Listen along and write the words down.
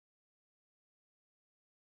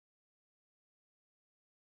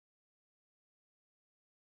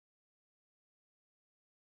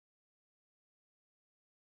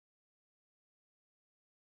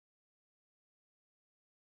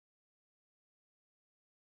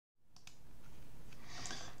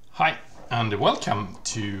And welcome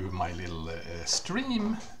to my little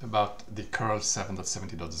stream about the curl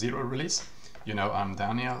 7.70.0 release. You know, I'm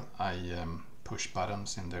Daniel. I push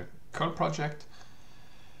buttons in the curl project.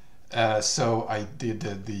 So I did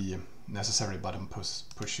the necessary button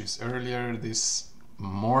pushes earlier this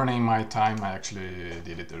morning my time. I actually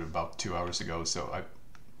did it about 2 hours ago, so I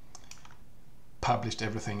published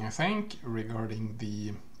everything I think regarding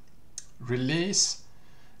the release.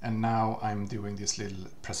 And now I'm doing this little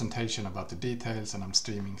presentation about the details, and I'm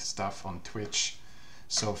streaming stuff on Twitch.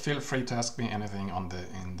 So feel free to ask me anything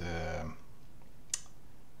in the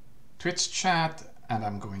Twitch chat, and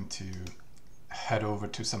I'm going to head over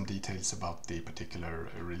to some details about the particular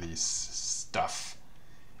release stuff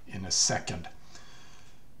in a second.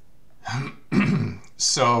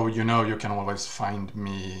 So you know, you can always find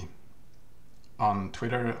me on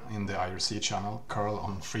Twitter in the IRC channel, curl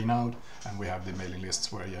on Freenode, and we have the mailing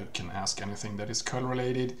lists where you can ask anything that is curl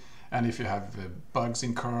related. And if you have bugs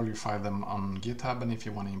in curl, you file them on GitHub, and if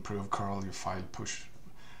you want to improve curl, you file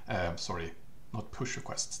not push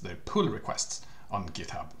requests, they're pull requests on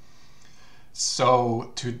GitHub.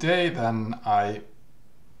 So today then I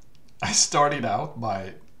started out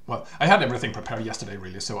by, well, I had everything prepared yesterday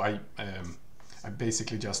really, so I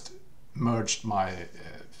basically just merged my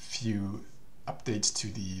few updates to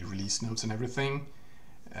the release notes and everything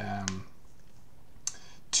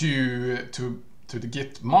to the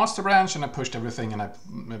Git master branch, and I pushed everything, and I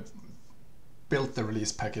built the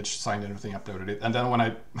release package, signed everything, uploaded it, and then when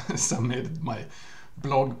I submitted my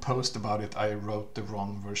blog post about it, I wrote the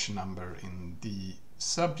wrong version number in the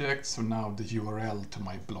subject, so now the URL to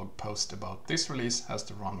my blog post about this release has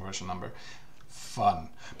the wrong version number.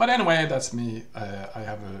 Fun. But anyway, that's me. I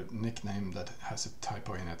have a nickname that has a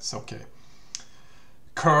typo in it. It's okay.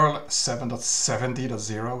 Curl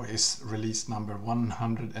 7.70.0 is release number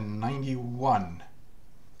 191.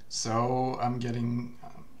 So I'm getting,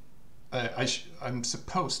 I'm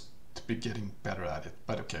supposed to be getting better at it,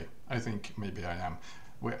 but okay, I think maybe I am.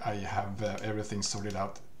 I have everything sorted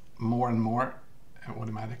out more and more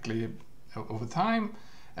automatically over time,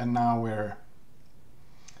 and now we're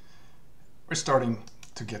starting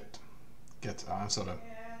to get sort of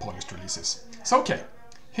polished releases. So okay,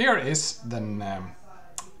 here is then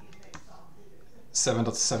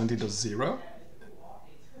 7.70.0,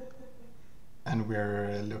 and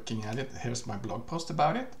we're looking at it. Here's my blog post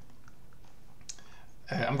about it.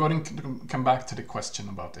 I'm going to come back to the question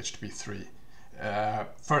about HTTP 3.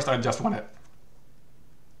 First, I just want to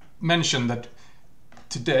mention that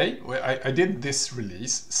today I did this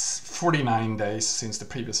release 49 days since the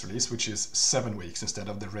previous release, which is 7 weeks instead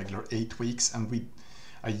of the regular 8 weeks, and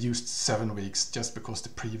I used 7 weeks just because the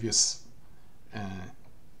previous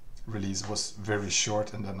release was very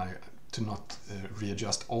short, and then to not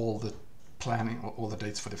readjust all the planning, all the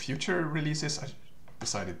dates for the future releases, I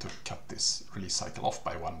decided to cut this release cycle off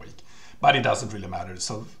by 1 week. But it doesn't really matter.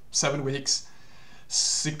 So 7 weeks,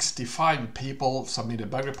 65 people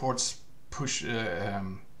submitted bug reports, push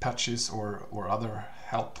patches or other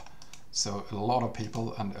help. So a lot of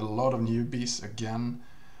people and a lot of newbies again.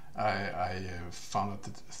 I found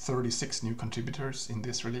that 36 new contributors in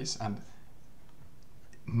this release and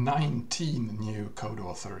 19 new code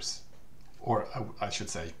authors, or I should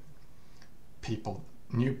say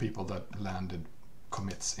new people that landed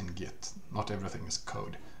commits in Git. Not everything is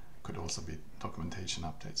code, could also be documentation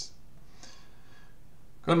updates.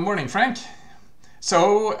 Good morning, Frank.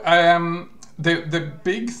 So the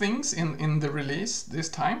big things in the release this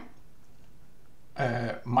time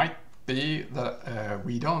might be that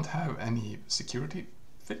we don't have any security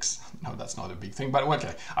fix. No, that's not a big thing, but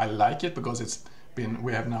okay, I like it because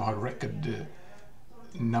we have now a record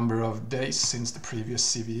number of days since the previous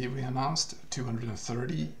CVE we announced,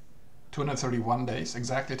 231 days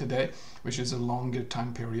exactly today, which is a longer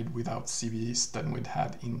time period without CVEs than we'd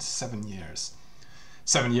had in 7 years.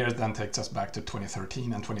 7 years then takes us back to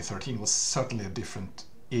 2013, and 2013 was certainly a different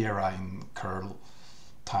era in curl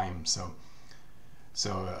time. So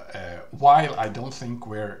while I don't think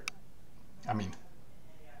we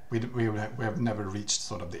have never reached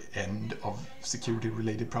sort of the end of security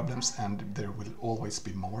related problems, and there will always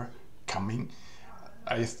be more coming.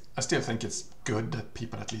 I still think it's good that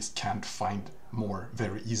people at least can't find more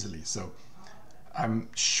very easily. So I'm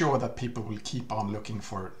sure that people will keep on looking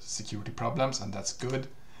for security problems, and that's good.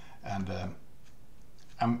 And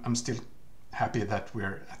I'm still happy that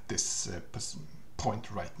we're at this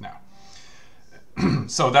point right now.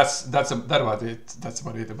 So that's about it. That's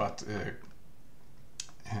about it about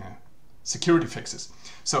security fixes.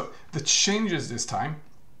 So the changes this time,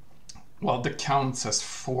 well, the count says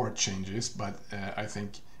 4 changes, but I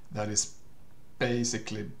think that is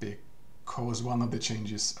basically because one of the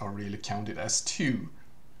changes are really counted as 2.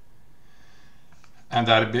 And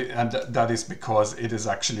that is because it is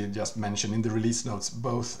actually just mentioned in the release notes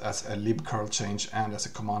both as a libcurl change and as a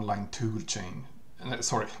command line tool change.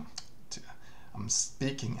 Sorry, I'm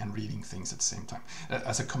speaking and reading things at the same time.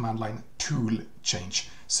 As a command line tool change.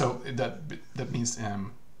 So that means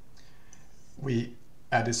we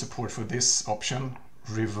added support for this option,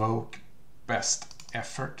 revoke best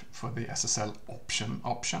effort for the SSL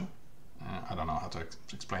option. I don't know how to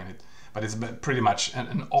explain it, but it's pretty much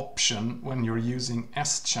an option when you're using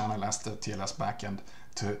S-channel as the TLS backend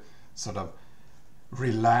to sort of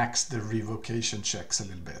relax the revocation checks a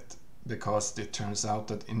little bit, because it turns out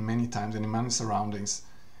that in many times and in many surroundings,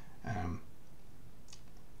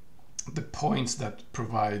 the points that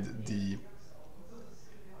provide the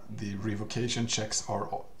revocation checks are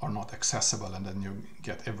not accessible, and then you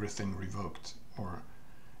get everything revoked, or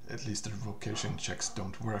at least the revocation checks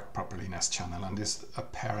don't work properly in S-channel, and this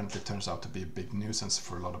apparently turns out to be a big nuisance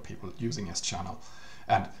for a lot of people using S-channel,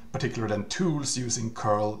 and particularly then tools using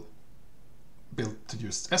curl built to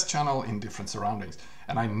use S-channel in different surroundings.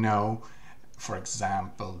 And I know, for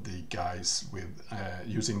example, the guys with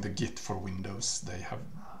using the Git for Windows, they have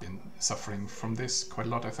been suffering from this quite a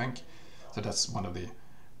lot, I think. So that's one of the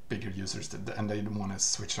bigger users, and they want to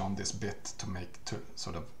switch on this bit to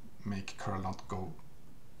sort of make curl not go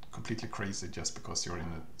completely crazy just because you're in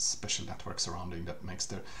a special network surrounding that makes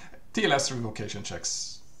the TLS revocation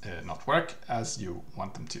checks not work as you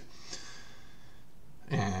want them to.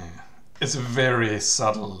 It's a very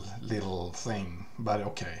subtle little thing, but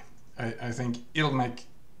okay. I think it'll make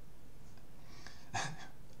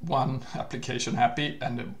one application happy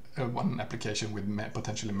and one application with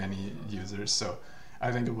potentially many users. So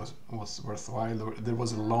I think it was worthwhile. There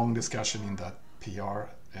was a long discussion in that PR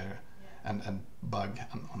and bug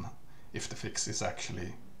on if the fix is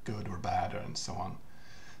actually good or bad and so on.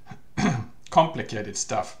 Complicated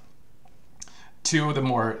stuff. Two of the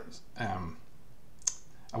more,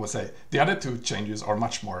 I would say, the other two changes are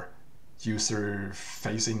much more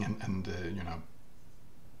user-facing and you know,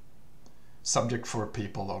 subject for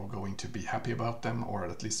people are going to be happy about them, or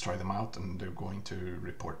at least try them out, and they're going to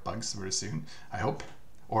report bugs very soon, I hope,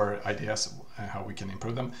 or ideas how we can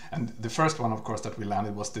improve them. And the first one, of course, that we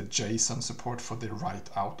landed was the JSON support for the write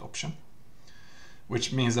out option,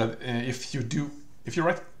 which means that if you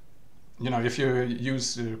write, you know, if you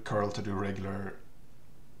use curl to do regular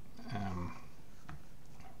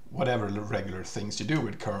whatever regular things you do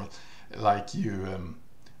with curl, like you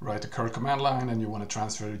write a curl command line and you want to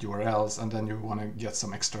transfer URLs, and then you want to get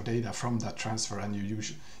some extra data from that transfer, and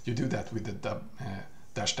you do that with the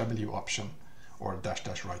 -w option or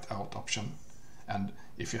 --write out option. And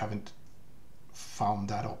if you haven't found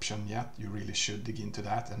that option yet, you really should dig into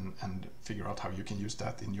that and figure out how you can use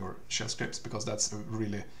that in your shell scripts, because that's a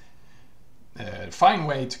really fine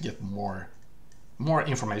way to get more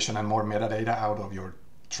information and more metadata out of your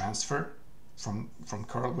transfer from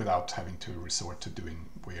curl without having to resort to doing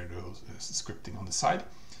weirdo scripting on the side.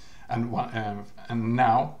 And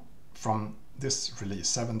now from this release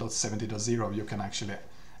 7.70.0 you can actually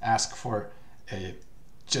ask for a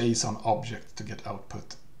JSON object to get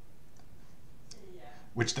output,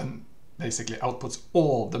 which then basically outputs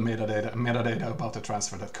all the metadata about the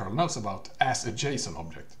transfer that curl knows about as a JSON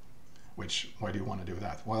object. Which, why do you want to do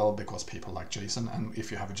that? Well, because people like JSON, and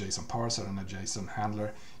if you have a JSON parser and a JSON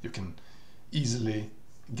handler, you can easily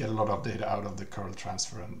get a lot of data out of the curl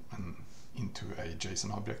transfer and into a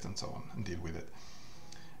JSON object and so on, and deal with it.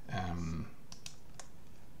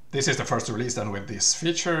 This is the first release then with this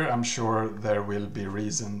feature. I'm sure there will be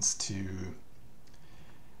reasons to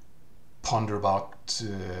ponder about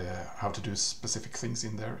how to do specific things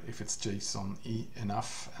in there, if it's JSON-y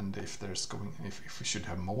enough, and if we should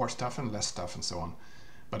have more stuff and less stuff and so on.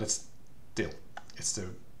 But it's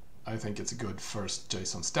still, I think it's a good first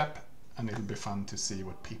JSON step, and it'll be fun to see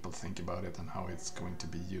what people think about it and how it's going to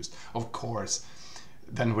be used. Of course,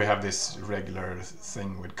 then we have this regular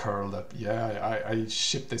thing with curl that, yeah, I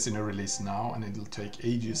ship this in a release now, and it'll take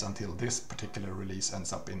ages until this particular release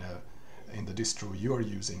ends up in the distro you're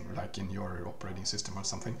using, like in your operating system or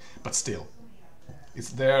something. But still, it's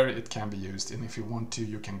there, it can be used, and if you want to,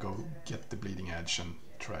 you can go get the bleeding edge and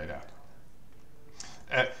try it out.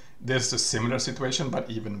 There's a similar situation, but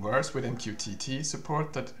even worse, with MQTT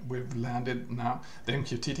support that we've landed now. The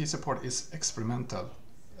MQTT support is experimental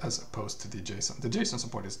as opposed to the JSON. The JSON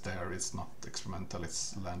support is there, it's not experimental,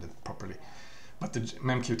 it's landed properly. But the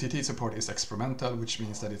MQTT support is experimental, which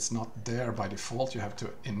means that it's not there by default. You have to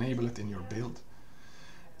enable it in your build.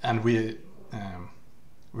 And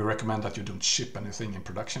We recommend that you don't ship anything in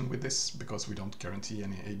production with this because we don't guarantee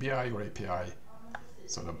any ABI or API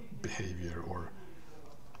sort of behavior or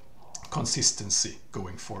consistency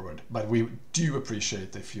going forward. But we do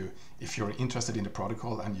appreciate if you're interested in the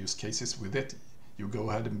protocol and use cases with it, you go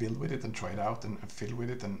ahead and build with it and try it out and fiddle with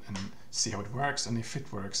it and see how it works, and if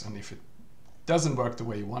it works, and if it doesn't work the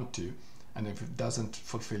way you want to, and if it doesn't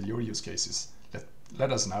fulfill your use cases,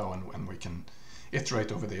 let us know, and we can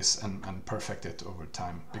iterate over this and perfect it over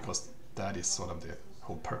time, because that is sort of the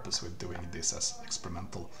whole purpose with doing this as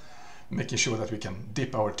experimental, making sure that we can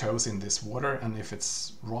dip our toes in this water, and if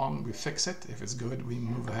it's wrong we fix it, if it's good we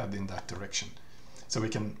move ahead in that direction. So we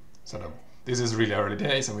can sort of, this is really early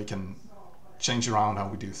days, and we can change around how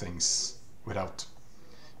we do things without,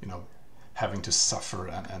 you know, having to suffer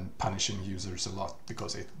and punishing users a lot,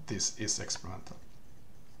 because this is experimental.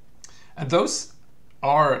 And those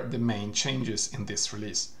are the main changes in this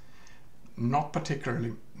release. Not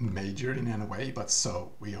particularly major in any way, but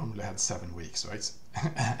so we only had 7 weeks, right?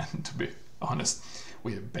 And to be honest,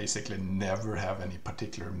 we basically never have any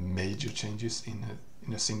particular major changes in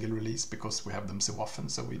a single release, because we have them so often,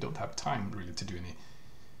 so we don't have time really to do any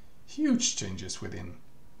huge changes within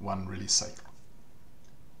one release cycle.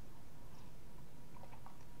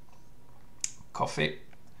 Coffee.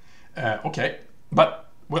 Okay,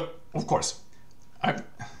 but well, of course,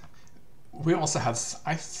 we also had,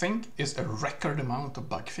 I think, is a record amount of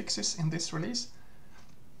bug fixes in this release.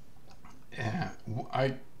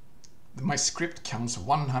 My script counts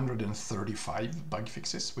 135 bug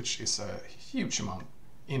fixes, which is a huge amount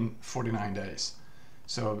in 49 days.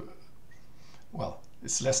 So, well,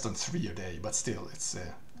 it's less than 3 a day, but still, it's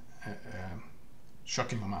a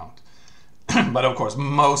shocking amount. But of course,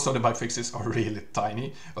 most of the bug fixes are really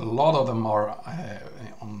tiny. A lot of them are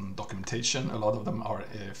on documentation. A lot of them are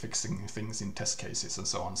fixing things in test cases and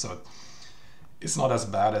so on. So it's not as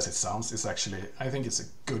bad as it sounds. It's actually, I think it's a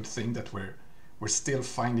good thing that we're still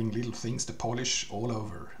finding little things to polish all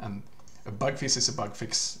over. And a bug fix is a bug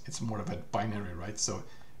fix. It's more of a binary, right? So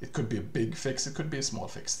it could be a big fix, it could be a small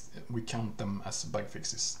fix. We count them as bug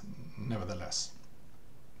fixes, nevertheless.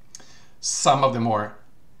 Some of the more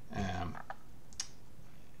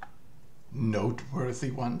noteworthy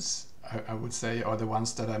ones, I would say, are the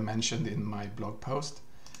ones that I mentioned in my blog post,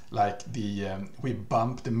 like we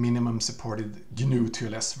bumped the minimum supported GNU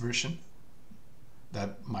TLS version.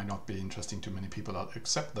 That might not be interesting to many people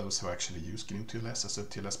except those who actually use GNU TLS as a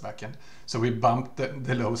TLS backend. So we bumped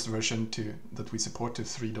the lowest version that we support to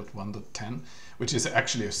 3.1.10, which is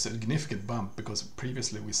actually a significant bump, because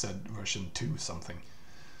previously we said version 2 something.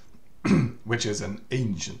 Which is an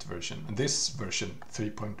ancient version, and this version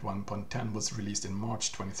 3.1.10 was released in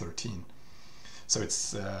March 2013, so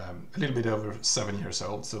it's a little bit over 7 years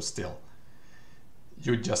old. So still,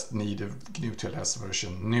 you just need a GNU TLS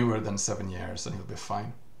version newer than 7 years and you'll be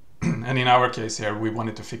fine. And in our case here, we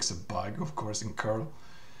wanted to fix a bug, of course, in curl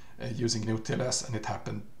using GNU TLS, and it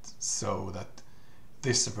happened so that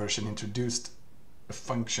this version introduced a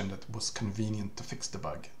function that was convenient to fix the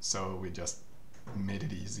bug, so we just made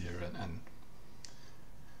it easier and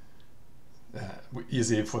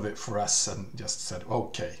easy for us, and just said,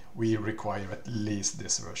 okay, we require at least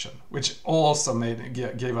this version, which also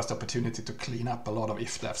gave us the opportunity to clean up a lot of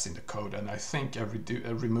if-defs in the code. And I think I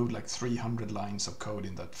removed like 300 lines of code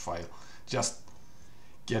in that file, just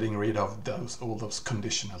getting rid of all those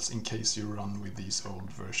conditionals. In case you run with these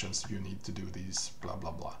old versions, you need to do these blah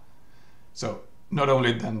blah blah. So not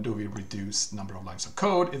only then do we reduce number of lines of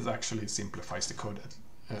code, it actually simplifies the code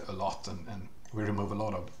a lot, and we remove a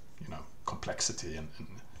lot of, you know, complexity and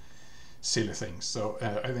silly things. So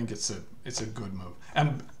I think it's a good move.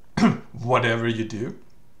 And whatever you do,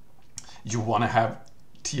 you want to have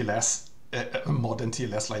TLS, a modern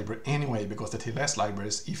TLS library anyway, because the TLS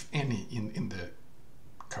libraries, if any, in the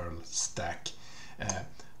curl stack,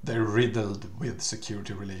 they're riddled with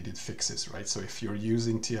security-related fixes, right? So if you're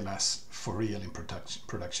using TLS for real in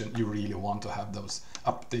production, you really want to have those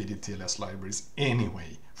updated TLS libraries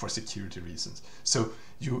anyway for security reasons. So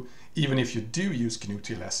even if you do use GNU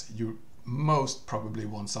TLS, you most probably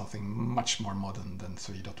want something much more modern than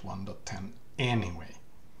 3.1.10 anyway.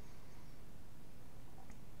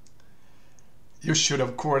 You should,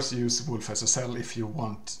 of course, use wolfSSL if you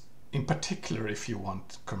want, in particular if you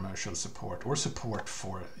want commercial support or support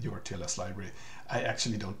for your TLS library. I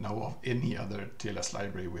actually don't know of any other TLS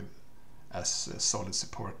library with as solid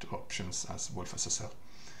support options as wolfSSL.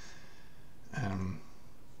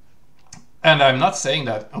 And I'm not saying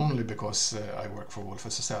that only because I work for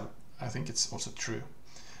wolfSSL. I think it's also true.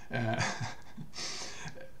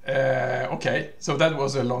 Okay, so that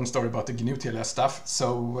was a long story about the GNU TLS stuff.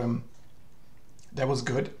 So That was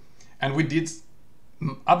good. And we did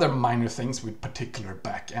other minor things with particular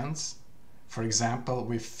backends. For example,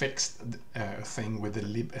 we fixed a thing with the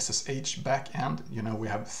libSSH backend. You know, we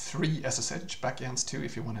have 3 SSH backends too,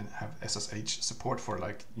 if you want to have SSH support for,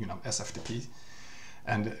 like, you know, SFTP.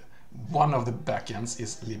 And one of the backends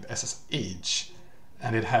is libSSH,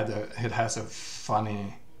 and it has a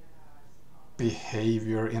funny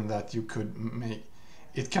behavior in that you could make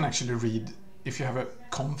it can actually read, if you have a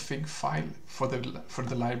config file for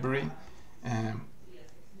the library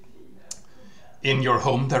in your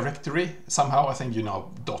home directory somehow, I think, you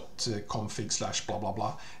know, .config / blah blah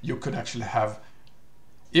blah, you could actually have,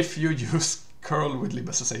 if you use curl with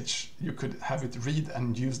libSSH, you could have it read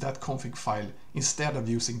and use that config file instead of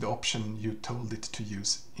using the option you told it to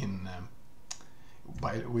use in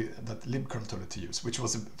that libcurl told it to use, which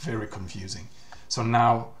was very confusing. So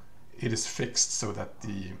now it is fixed so that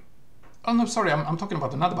the... Oh no, sorry, I'm talking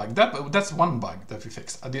about another bug. That's one bug that we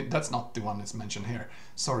fixed. That's not the one that's mentioned here.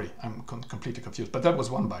 Sorry, I'm completely confused. But that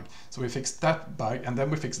was one bug. So we fixed that bug, and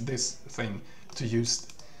then we fixed this thing to use...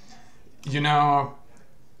 You know...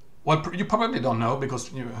 Well, you probably don't know,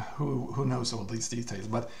 because who knows all these details,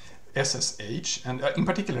 but SSH, and in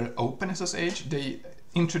particular OpenSSH, they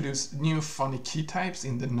introduce new funny key types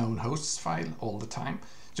in the known hosts file all the time.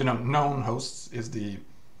 You know, known hosts is the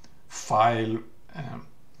file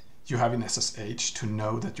you have in SSH to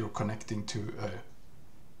know that you're connecting to a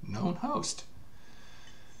known host.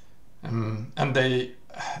 And they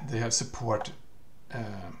have support,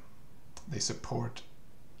 they support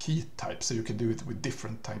key types, so you can do it with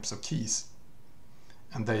different types of keys,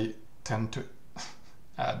 and they tend to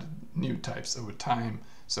add new types over time,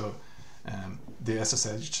 so the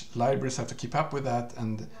SSH libraries have to keep up with that,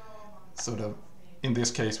 and sort of in this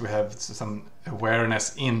case we have some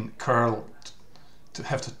awareness in curl to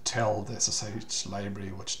have to tell the SSH library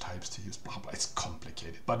which types to use, blah blah. It's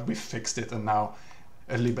complicated, but we fixed it, and now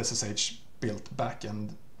a libSSH built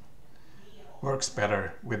backend works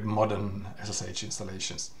better with modern SSH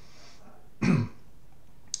installations.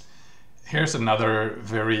 Here's another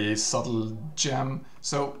very subtle gem.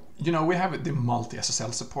 So, you know, we have the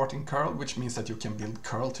multi-SSL support in curl, which means that you can build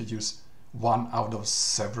curl to use one out of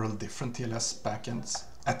several different TLS backends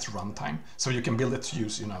at runtime. So you can build it to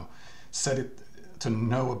use, you know, set it to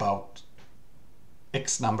know about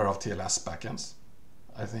X number of TLS backends.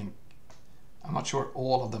 I'm not sure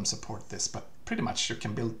all of them support this, but pretty much you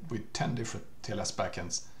can build with 10 different TLS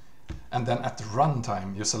backends. And then at the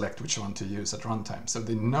runtime, you select which one to use at runtime. So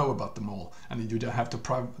they know about them all, and you don't have to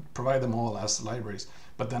provide them all as libraries.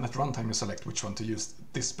 But then at runtime, you select which one to use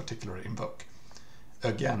this particular invoke.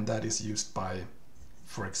 Again, that is used by,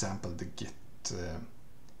 for example, the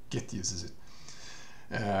Git uses it,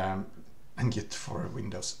 and Git for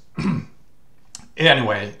Windows.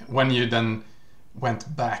 Anyway, when you then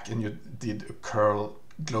went back and you did a curl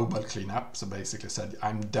global cleanup, so basically said,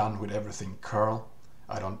 I'm done with everything curl,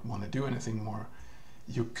 I don't want to do anything more,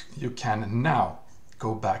 you can now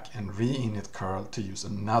go back and re-init curl to use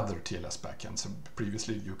another TLS backend. So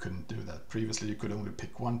previously you couldn't do that. Previously you could only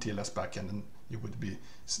pick one TLS backend, and you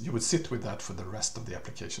would sit with that for the rest of the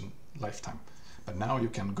application lifetime. But now you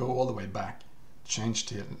can go all the way back, change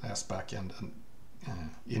TLS backend,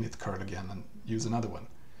 and init curl again and use another one.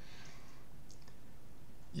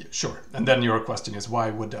 Yeah, sure. And then your question is, why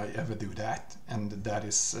would I ever do that? And that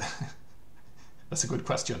is that's a good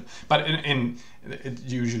question. But it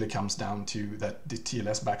usually comes down to that the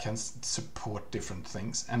TLS backends support different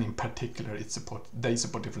things, and in particular they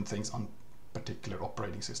support different things on particular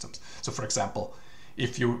operating systems. So for example,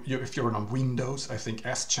 if you're on Windows, I think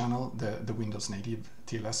S-channel, the Windows native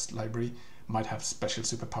TLS library, might have special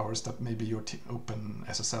superpowers that maybe your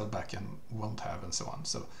OpenSSL backend won't have, and so on.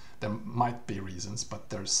 So there might be reasons, but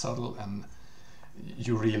they're subtle, and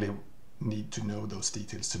you really need to know those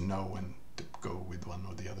details to know when to go with one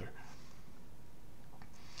or the other.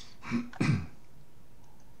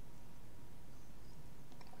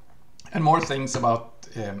 And more things about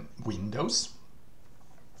Windows.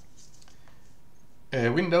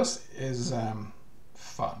 Windows is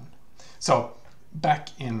fun. So back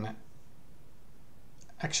in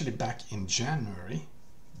January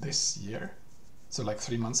this year, so like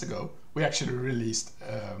 3 months ago, we actually released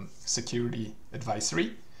security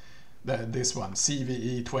advisory. This one,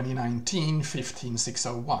 CVE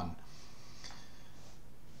 2019-15601.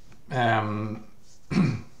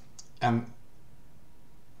 And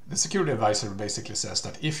the security advisor basically says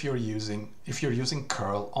that if you're using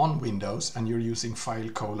curl on Windows and you're using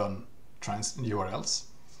file:/trans URLs,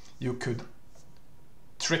 you could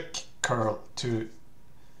trick curl to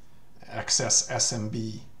access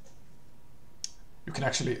SMB. you can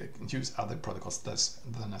actually use other protocols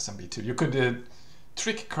than SMB2. You could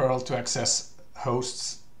trick curl to access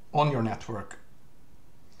hosts on your network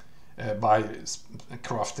by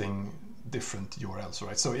crafting different URLs,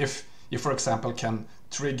 right? So if you, for example, can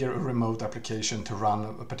trigger a remote application to run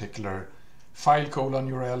a particular file colon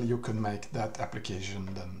URL, you can make that application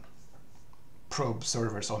then probe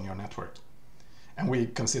servers on your network. And we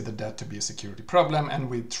considered that to be a security problem, and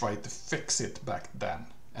we tried to fix it back then.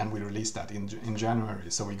 And we released that in January,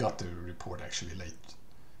 so we got the report actually late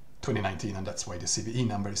 2019, and that's why the CVE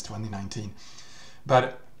number is 2019.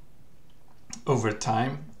 But over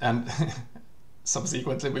time, and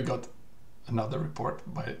subsequently, we got another report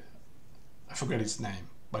by, I forget its name,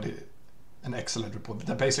 but an excellent report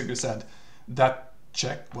that basically said that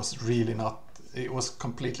check was really not, it was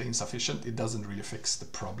completely insufficient. It doesn't really fix the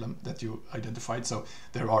problem that you identified. So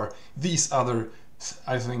there are these other,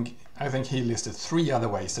 I think he listed 3 other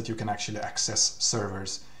ways that you can actually access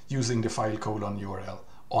servers using the file colon URL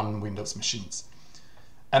on Windows machines.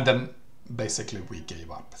 And then basically we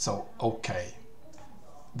gave up. So okay,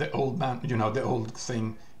 the old man, you know, the old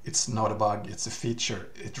thing, it's not a bug, it's a feature.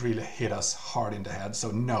 It really hit us hard in the head.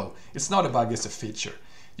 So no, it's not a bug, it's a feature.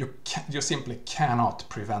 You simply cannot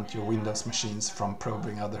prevent your Windows machines from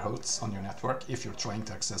probing other hosts on your network if you're trying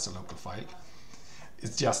to access a local file.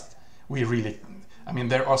 It's just, we really, I mean,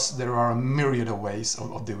 there are a myriad of ways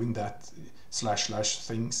of doing that /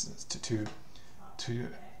 things to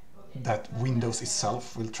that Windows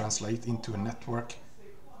itself will translate into a network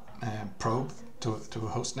probe to a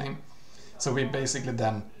host name. So we basically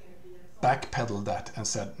then backpedaled that and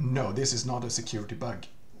said, no, this is not a security bug.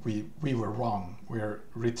 We were wrong. We're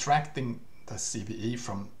retracting the CVE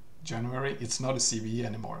from January. It's not a CVE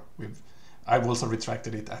anymore. I've also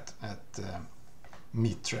retracted it at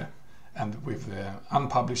Mitre, and we've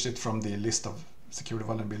unpublished it from the list of security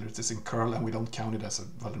vulnerabilities in curl, and we don't count it as a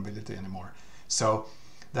vulnerability anymore. So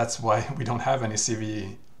that's why we don't have any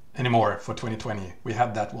CVE anymore for 2020. We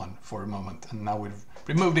had that one for a moment, and now we've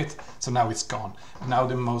removed it, so now it's gone. Now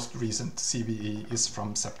the most recent CVE is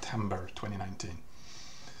from September 2019.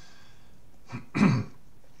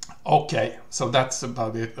 Okay, so that's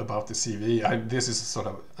about it about the CVE. This is sort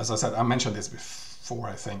of, as I said, I mentioned this before,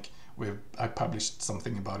 I think. I published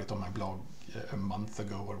something about it on my blog a month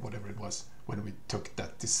ago or whatever it was when we took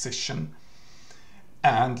that decision.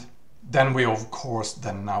 And then we, of course,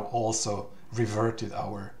 then now also reverted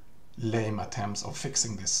our lame attempts of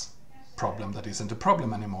fixing this problem that isn't a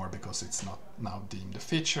problem anymore because it's not now deemed a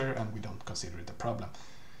feature and we don't consider it a problem.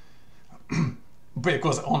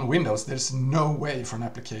 Because on Windows, there's no way for an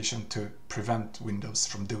application to prevent Windows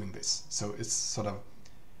from doing this. So it's sort of,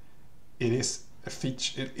 it is a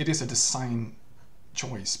feature, it is a design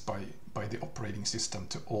choice by the operating system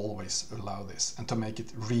to always allow this and to make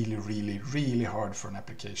it really, really, really hard for an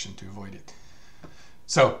application to avoid it.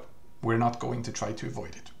 So we're not going to try to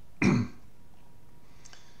avoid it.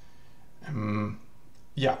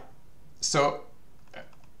 Yeah, so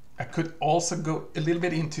I could also go a little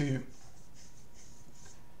bit into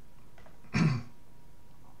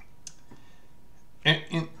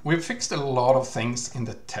we've fixed a lot of things in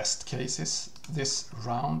the test cases this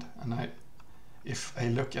round, and if I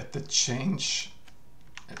look at the change,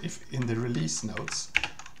 if in the release notes,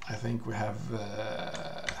 I think we have,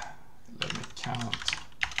 let me count.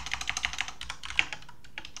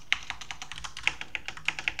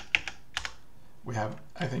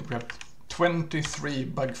 I think we have 23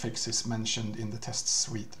 bug fixes mentioned in the test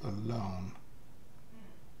suite alone.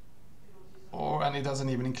 And it doesn't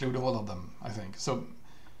even include all of them, I think. So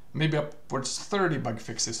maybe upwards 30 bug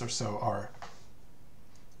fixes or so are,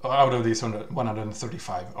 out of these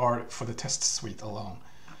 135, are for the test suite alone.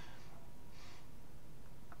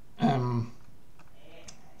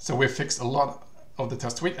 So we fixed a lot of the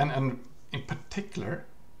test suite, and in particular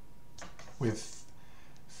with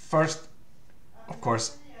first, of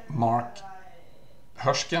course, Mark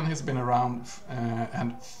Hörsken has been around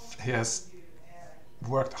and he has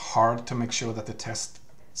worked hard to make sure that the test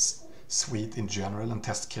suite in general and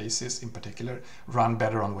test cases in particular run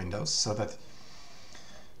better on Windows, so that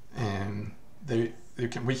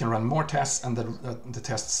we can run more tests and the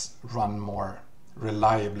tests run more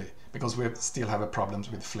reliably, because we still have problems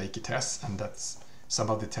with flaky tests, and that's some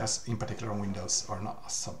of the tests in particular on Windows are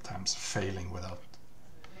not sometimes failing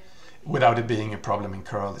without it being a problem in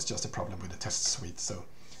curl. It's just a problem with the test suite. So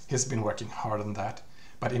he's been working hard on that,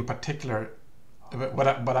 but in particular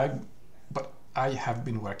but I have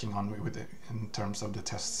been working on with it in terms of the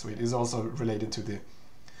test suite is also related to the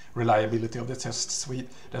reliability of the test suite,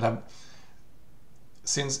 that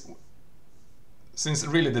since since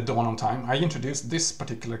really the dawn of time, I introduced this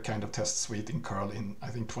particular kind of test suite in curl in, I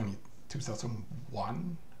think,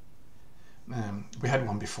 2001. We had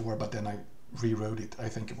one before, but then I rewrote it. I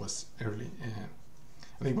think it was early.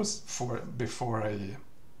 I think it was before I.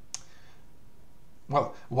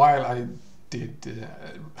 Well, while I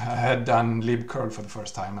had done libcurl for the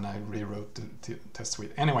first time, and I rewrote the test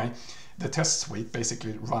suite. Anyway, the test suite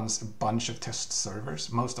basically runs a bunch of test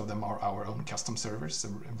servers. Most of them are our own custom servers, so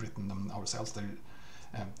we've written them ourselves.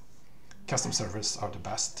 Custom servers are the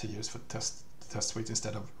best to use for test suite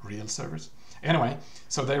instead of real servers. Anyway,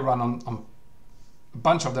 so they run on a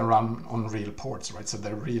bunch of them run on real ports, right? So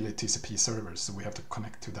they're really TCP servers. So we have to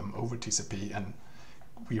connect to them over TCP, and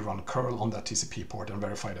we run curl on that TCP port and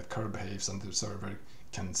verify that curl behaves, and the server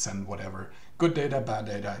can send whatever good data, bad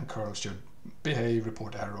data, and curl should behave,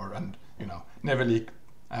 report error, and never leak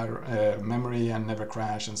memory and never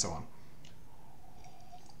crash and so on.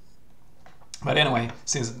 But anyway,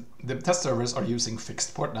 since the test servers are using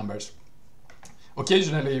fixed port numbers,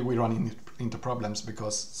 occasionally we run into problems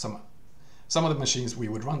because some of the machines we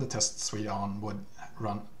would run the test suite on would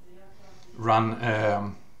run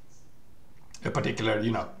a particular,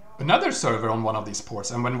 another server on one of these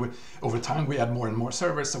ports. And when over time we add more and more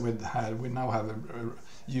servers, so we now have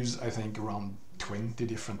use, I think, around 20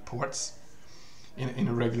 different ports in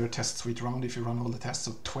a regular test suite round. If you run all the tests,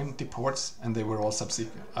 so 20 ports, and they were all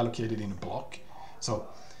allocated in a block. So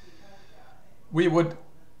we would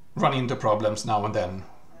run into problems now and then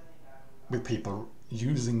with people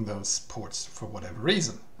using those ports for whatever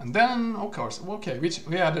reason. And then, of course, okay,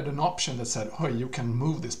 we added an option that said, oh, you can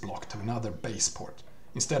move this block to another base port.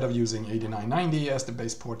 Instead of using 8990 as the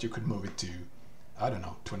base port, you could move it to, I don't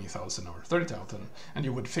know, 20,000 or 30,000, and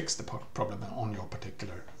you would fix the problem on your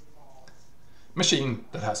particular machine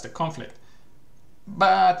that has the conflict.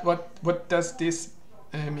 But what does this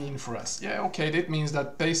mean for us? Yeah, okay, it means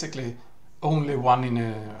that basically only 1 in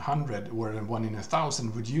 100 or 1 in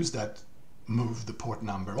 1,000 would use that move the port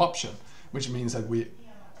number option, which means that we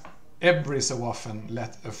every so often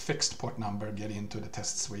let a fixed port number get into the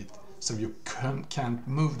test suite, so you can't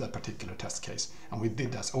move that particular test case. And we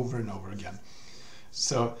did that over and over again.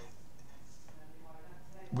 So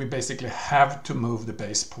we basically have to move the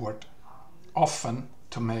base port often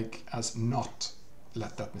to make us not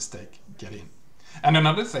let that mistake get in. And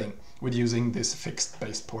another thing with using this fixed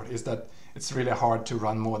base port is that it's really hard to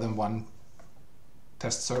run more than one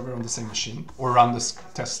test server on the same machine, or run this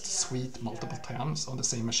test suite multiple times on the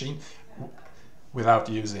same machine without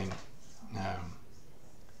using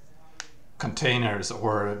containers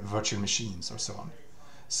or virtual machines or so on.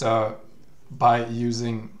 So by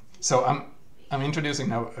using, I'm introducing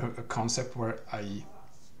now a concept where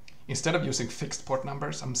instead of using fixed port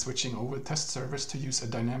numbers, I'm switching over test servers to use a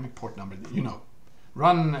dynamic port number.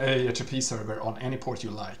 Run a HTTP server on any port you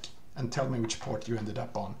like and tell me which port you ended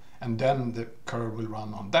up on, and then the curl will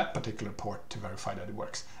run on that particular port to verify that it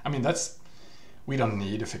works. I mean, we don't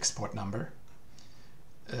need a fixed port number.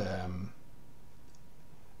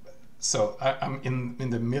 So I'm in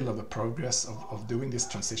the middle of the progress of doing this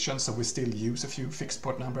transition, so we still use a few fixed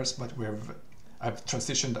port numbers, but I've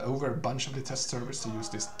transitioned over a bunch of the test servers to use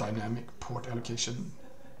this dynamic port allocation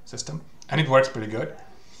system, and it works pretty good.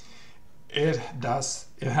 It has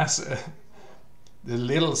the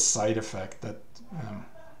little side effect that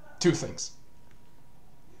two things.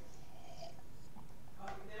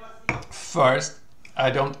 First,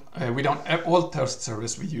 all test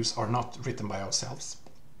servers we use are not written by ourselves.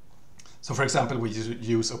 So for example, we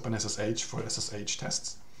use OpenSSH for SSH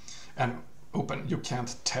tests, and you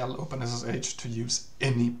can't tell OpenSSH to use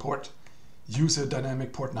any port. Use a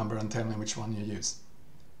dynamic port number and tell me which one you use,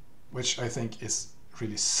 which I think is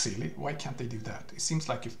really silly. Why can't they do that? It seems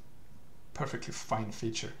like a perfectly fine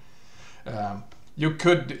feature. You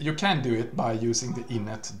can do it by using the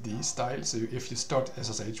inetd style. So if you start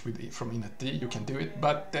SSH from inetd, you can do it,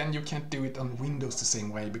 but then you can't do it on Windows the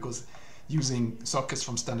same way, because using sockets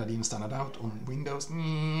from standard in, standard out on Windows.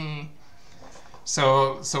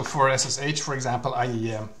 So for SSH, for example,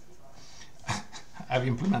 I've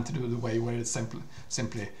implemented the way where it's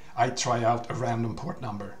simply I try out a random port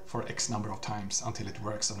number for X number of times until it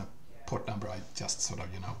works on a port number I just sort of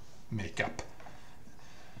make up,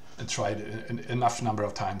 and tried enough number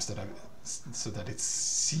of times so that it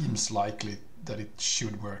seems likely that it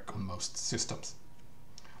should work on most systems.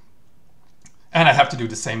 And I have to do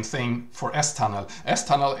the same thing for S-tunnel.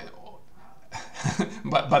 S-tunnel,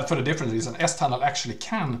 but for a different reason. S-tunnel actually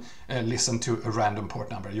can listen to a random port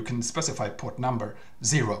number. You can specify port number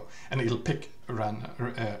 0, and it'll pick a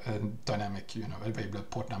dynamic, available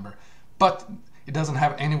port number. But it doesn't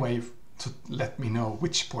have any way to let me know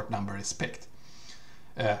which port number is picked.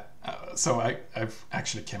 So I've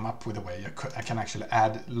actually came up with a way I can actually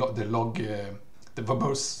add the log, the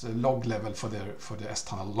verbose log level for the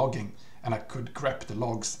S-tunnel logging, and I could grep the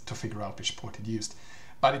logs to figure out which port it used,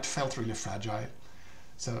 but it felt really fragile.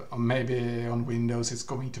 So maybe on Windows it's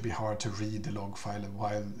going to be hard to read the log file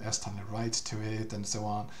while S-tunnel writes to it and so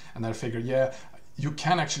on. And I figured, yeah, you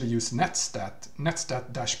can actually use netstat.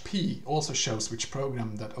 Netstat-p also shows which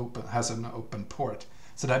program that has an open port.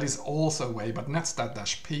 So that is also a way, but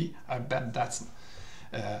netstat-p, I bet that's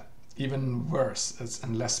even worse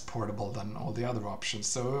and less portable than all the other options.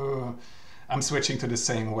 So I'm switching to the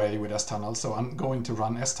same way with S-tunnel. So I'm going to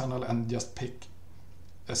run S-tunnel and just pick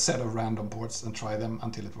a set of random ports and try them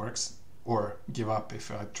until it works, or give up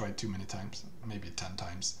if I try too many times, maybe 10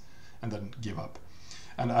 times, and then give up.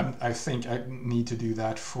 And I think I need to do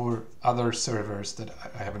that for other servers that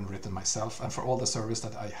I haven't written myself, and for all the servers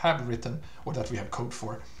that I have written or that we have code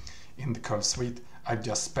for in the curl suite, I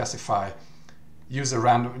just specify use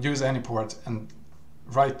any port and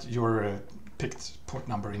write your picked port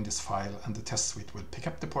number in this file, and the test suite will pick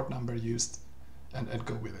up the port number used and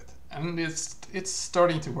go with it. And it's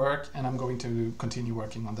starting to work, and I'm going to continue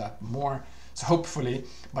working on that more. So hopefully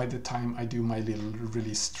by the time I do my little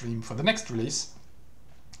release stream for the next release,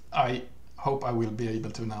 I hope I will be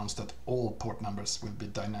able to announce that all port numbers will be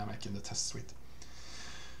dynamic in the test suite.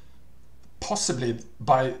 Possibly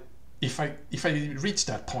if I reach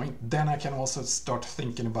that point, then I can also start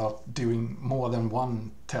thinking about doing more than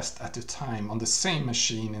one test at a time on the same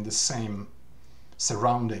machine in the same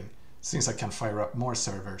surrounding. Since I can fire up more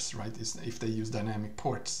servers, right? If they use dynamic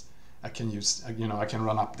ports, I can use, I can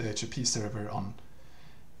run up the HTTP server on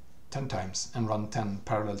 10 times and run 10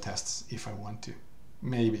 parallel tests if I want to.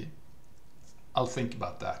 Maybe. I'll think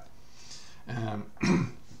about that.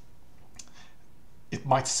 It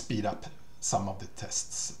might speed up some of the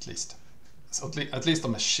tests, at least. So at least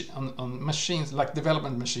on machines, like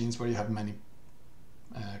development machines where you have many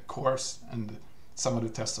cores, and some of the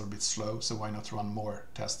tests are a bit slow, so why not run more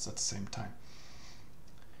tests at the same time?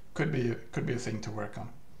 Could be a thing to work on.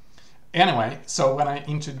 Anyway, so when I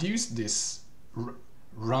introduced this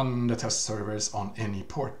run the test servers on any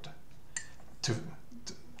port,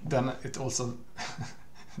 then it also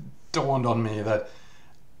dawned on me that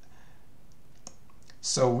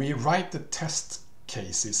so we write the test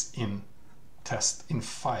cases in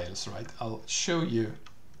files, right? I'll show you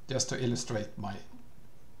just to illustrate my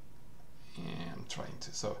I'm trying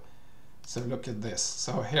to so look at this.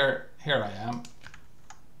 So here I am.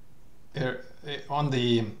 Here on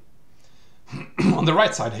the on the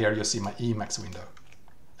right side here you see my Emacs window,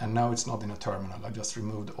 and now it's not in a terminal. I just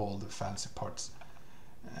removed all the fancy parts.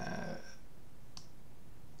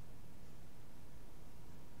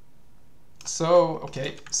 So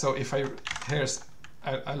okay, so if I'll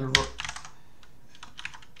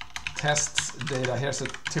tests data. Here's a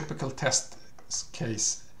typical test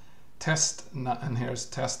case. Test, and here's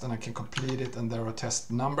test, and I can complete it, and there are test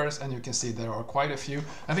numbers, and you can see there are quite a few.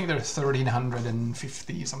 I think there are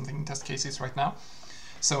 1350 something test cases right now.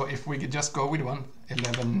 So if we could just go with one,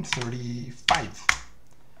 1135.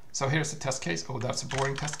 So here's a test case. Oh, that's a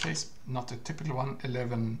boring test case, not a typical one.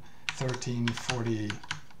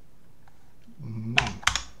 111349.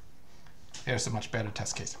 Here's a much better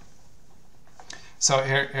test case. So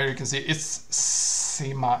here you can see it's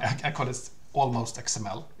I call it almost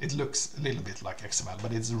XML. It looks a little bit like XML,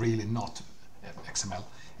 but it's really not XML.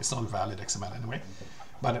 It's not valid XML anyway.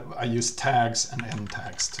 But I use tags and end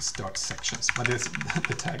tags to start sections. But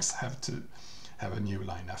the tags have to have a new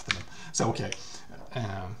line after them. So okay.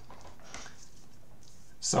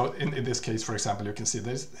 So in this case, for example, you can see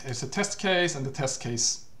there's a test case, and the test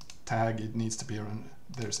case tag, it needs to be run.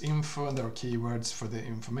 There's info, and there are keywords for the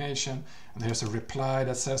information, and there's a reply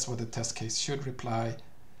that says what the test case should reply.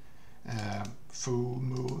 Foo,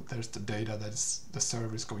 moo, there's the data that the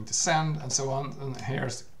server is going to send, and so on. And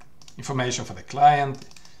here's information for the client.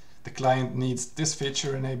 The client needs this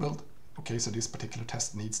feature enabled. Okay, so this particular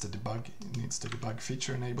test needs the debug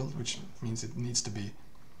feature enabled, which means it needs to be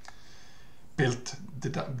built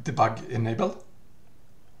debug enabled.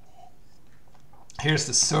 Here's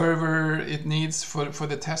the server it needs for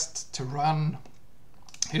the test to run.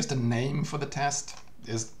 Here's the name for the test.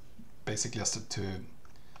 Is basically just to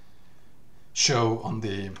show on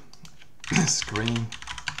the screen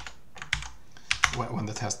when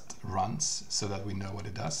the test runs, so that we know what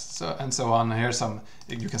it does. So and so on. Here's some.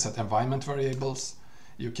 You can set environment variables.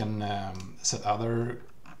 You can set other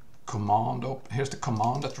command. Here's the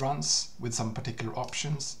command that runs with some particular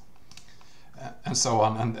options. And so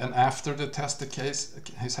on, and after the test case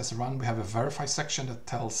has run, we have a verify section that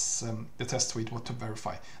tells the test suite what to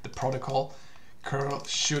verify. The protocol curl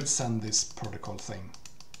should send this protocol thing.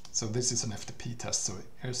 So this is an FTP test. So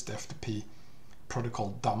here's the FTP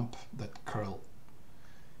protocol dump that curl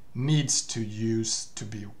needs to use to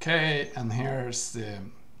be okay. And here's a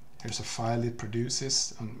file it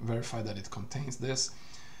produces, and verify that it contains this,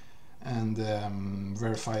 and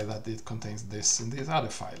verify that it contains this in this other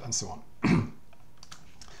file, and so on.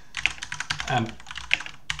 And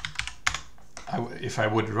if I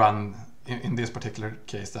would run in this particular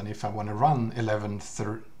case, then if I want to run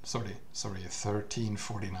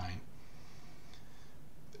 1349,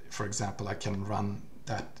 for example, I can run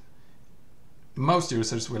that. Most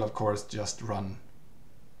users will of course just run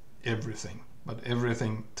everything, but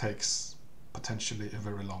everything takes potentially a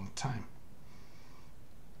very long time.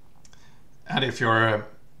 And if you're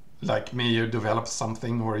like me, you develop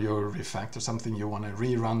something or you refactor something, you want to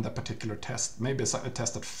rerun that particular test, maybe a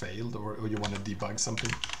test that failed, or you want to debug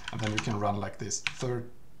something, and then you can run like this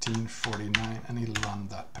 1349 and it'll run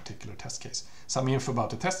that particular test case. Some info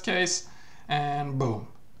about the test case, and boom,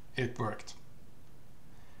 it worked.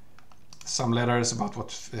 Some letters about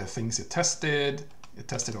what things it tested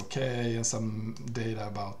okay, and some data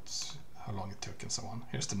about how long it took and so on.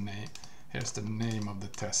 Here's the name of the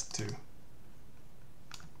test too.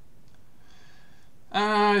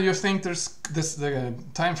 You think there's the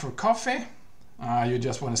time for coffee? You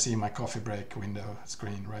just want to see my coffee break window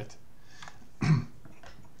screen, right?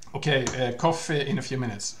 Okay, coffee in a few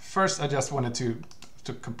minutes. First, I just wanted to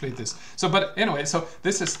complete this. So, but anyway, so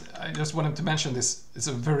this is, I just wanted to mention this. It's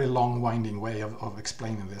a very long, winding way of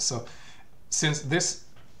explaining this. So, since this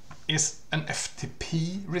is an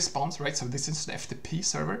FTP response, right? So this is an FTP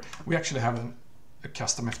server. We actually have a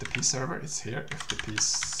custom FTP server. It's here, FTP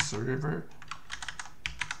server.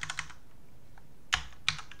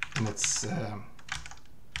 And it's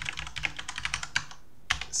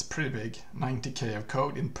pretty big, 90K of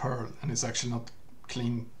code in Perl, and it's actually not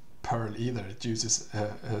clean Perl either. It uses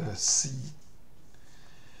C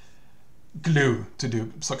glue to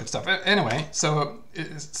do socket stuff. Anyway, so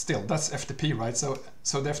still that's FTP, right? So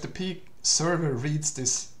the FTP server reads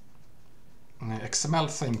this XML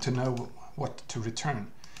thing to know what to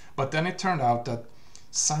return. But then it turned out that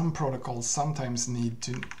some protocols sometimes need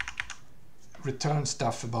to return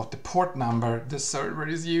stuff about the port number the server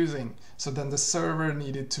is using. So then the server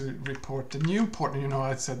needed to report the new port. You know,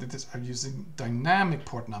 I said that I'm using dynamic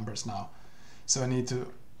port numbers now. So I need to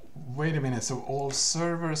wait a minute. So all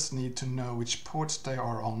servers need to know which ports they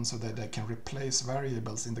are on so that they can replace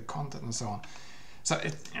variables in the content and so on. So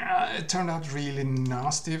it turned out really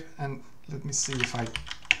nasty. And let me see if I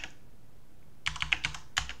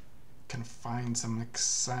can find some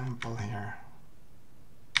example here.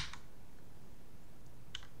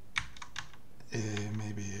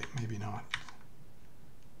 Maybe not.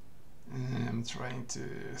 I'm trying to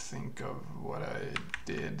think of what I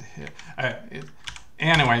did here.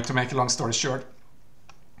 Anyway, to make a long story short,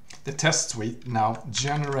 the test suite now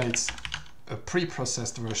generates a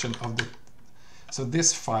pre-processed version of the. So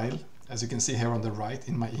this file, as you can see here on the right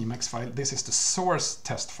in my Emacs file, this is the source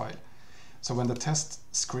test file. So when the test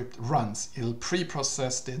script runs, it'll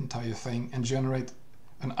pre-process the entire thing and generate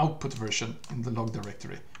an output version in the log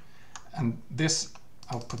directory. And this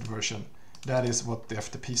output version, that is what the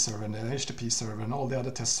FTP server and the HTTP server and all the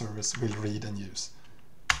other test servers will read and use.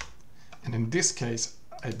 And in this case,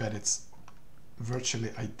 I bet it's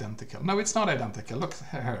virtually identical. No, it's not identical. Look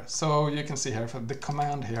here. So you can see here for the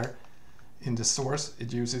command here in the source,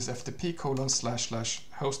 it uses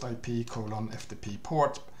ftp://host IP: FTP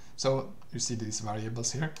port. So you see these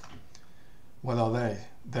variables here. What are they?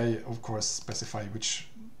 They of course specify which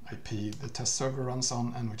IP the test server runs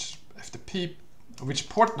on and which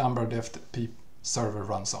port number the FTP server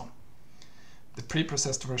runs on. The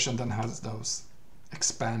pre-processed version then has those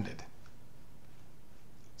expanded.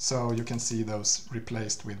 So you can see those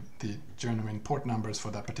replaced with the genuine port numbers for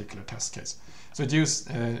that particular test case. So it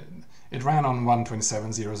ran on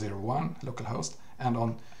 127.0.0.1 localhost and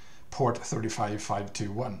on port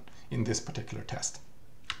 35.521 in this particular test.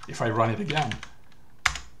 If I run it again,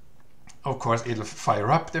 of course, it'll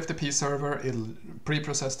fire up the FTP server, it'll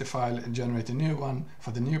pre-process the file and generate a new one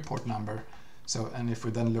for the new port number. So, and if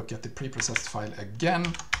we then look at the pre-processed file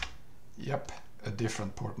again, yep, a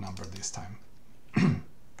different port number this time.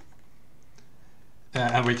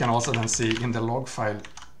 And we can also then see in the log file,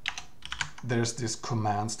 there's this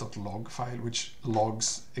commands.log file, which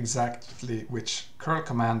logs exactly which curl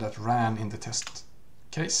command that ran in the test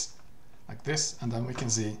case, like this. And then we can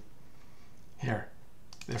see here,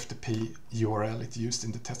 the FTP URL it used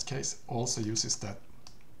in the test case also uses that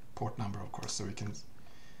port number, of course, so we can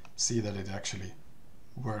see that it actually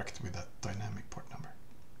worked with that dynamic port number.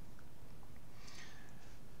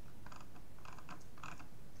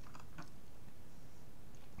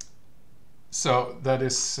 So that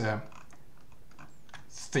is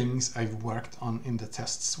things I've worked on in the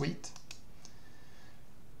test suite.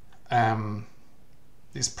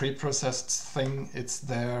 This pre-processed thing, it's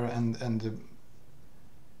there, and the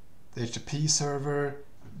HTTP server,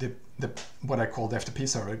 the what I call the FTP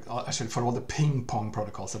server, actually for all the ping pong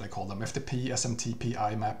protocols that I call them, FTP, SMTP,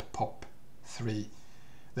 IMAP, POP3,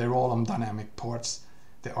 they're all on dynamic ports.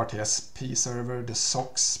 The RTSP server, the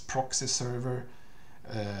SOX proxy server,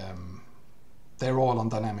 they're all on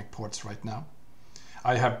dynamic ports right now.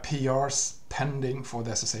 I have PRs pending for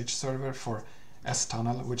the SSH server for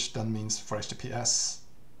S-tunnel, which then means for HTTPS.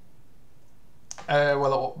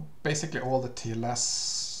 Well, basically all the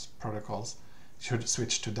TLS protocols should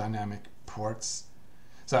switch to dynamic ports.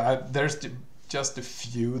 So there's just a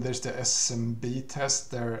few. There's the SMB test,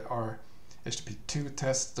 there are HTTP2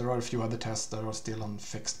 tests, there are a few other tests that are still on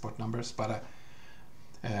fixed port numbers, but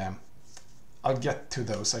I'll get to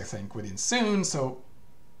those, I think, within soon. So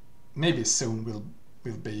maybe soon will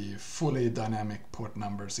be fully dynamic port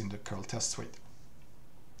numbers in the curl test suite.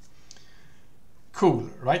 Cool,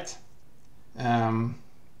 right?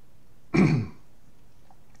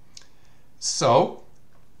 So,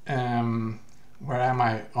 where am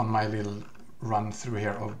I on my little run through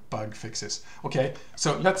here of bug fixes? Okay,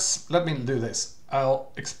 so let me do this.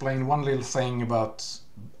 I'll explain one little thing about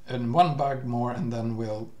one bug more, and then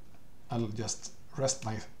I'll just rest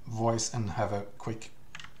my voice and have a quick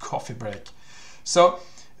coffee break. So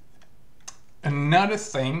another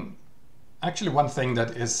thing, actually one thing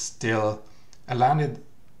that is still, I landed,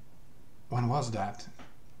 when was that?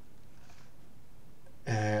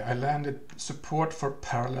 I landed support for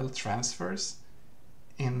parallel transfers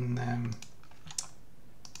in,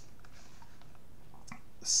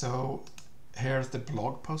 so here's the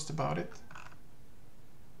blog post about it.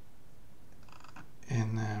 I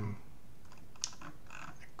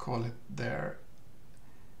call it there.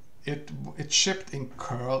 It shipped in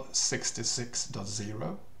curl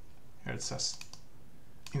 66.0. Here it says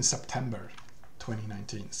in September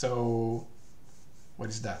 2019. So what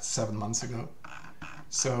is that? 7 months ago.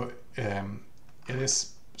 So it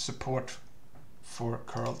is support for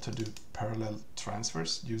curl to do parallel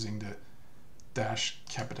transfers using the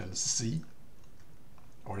 -Z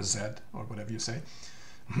or Z or whatever you say.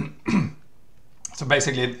 So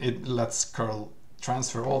basically it lets curl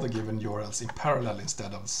transfer all the given URLs in parallel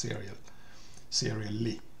instead of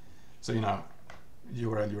serially. So, you know,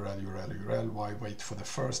 URL, why wait for the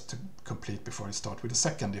first to complete before you start with the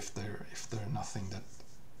second if they're nothing that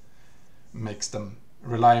makes them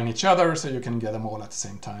rely on each other, so you can get them all at the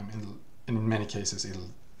same time, and in many cases it'll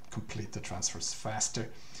complete the transfers faster.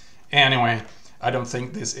 Anyway, I don't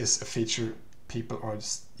think this is a feature people are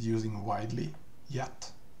using widely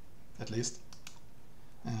yet, at least.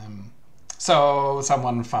 So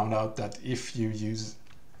someone found out that if you use,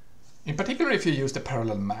 in particular if you use the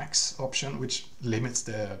parallel max option, which limits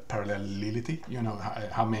the parallelity, you know,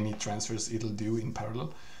 how many transfers it'll do in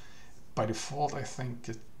parallel. By default, I think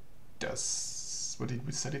it does, what did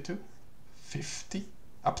we set it to? 50?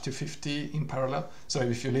 Up to 50 in parallel. So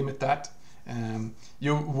if you limit that,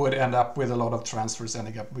 you would end up with a lot of transfers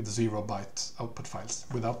ending up with 0-byte output files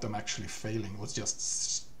without them actually failing. It was just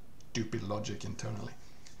stupid logic internally,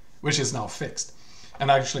 which is now fixed.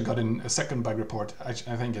 And I actually got in a second bug report. I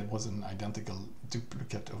think it was an identical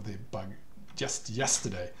duplicate of the bug just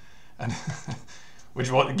yesterday, and which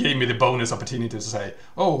gave me the bonus opportunity to say,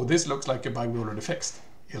 oh, this looks like a bug we already fixed.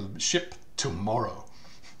 It'll ship tomorrow,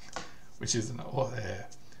 which is,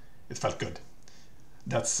 it felt good.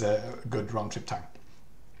 That's a good round trip time.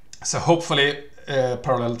 So hopefully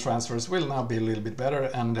parallel transfers will now be a little bit better,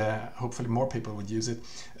 and hopefully more people would use it.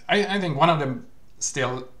 I think one of them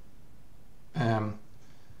still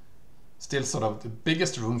sort of the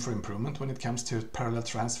biggest room for improvement when it comes to parallel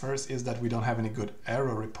transfers is that we don't have any good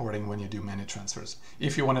error reporting when you do many transfers.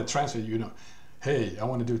 If you want to transfer, you know, hey, I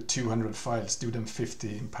want to do 200 files, do them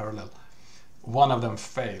 50 in parallel. One of them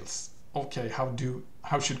fails. Okay,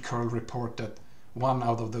 how should curl report that one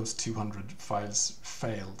out of those 200 files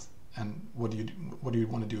failed, and what do you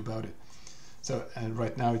want to do about it? So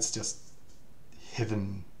right now it's just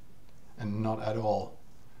hidden and not at all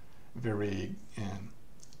very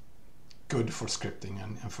good for scripting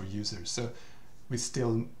and for users. So we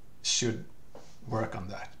still should work on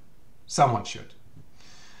that. Someone should.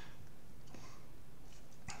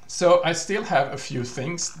 So I still have a few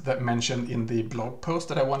things that mentioned in the blog post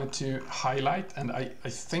that I wanted to highlight, and I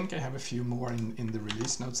think I have a few more in the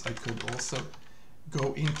release notes I could also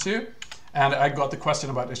go into. And I got the question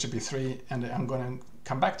about HTTP3, and I'm going to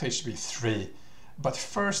come back to HTTP3. But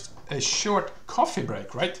first, a short coffee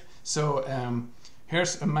break, right? So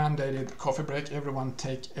Here's a mandated coffee break. Everyone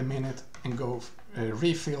take a minute and go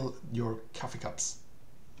refill your coffee cups.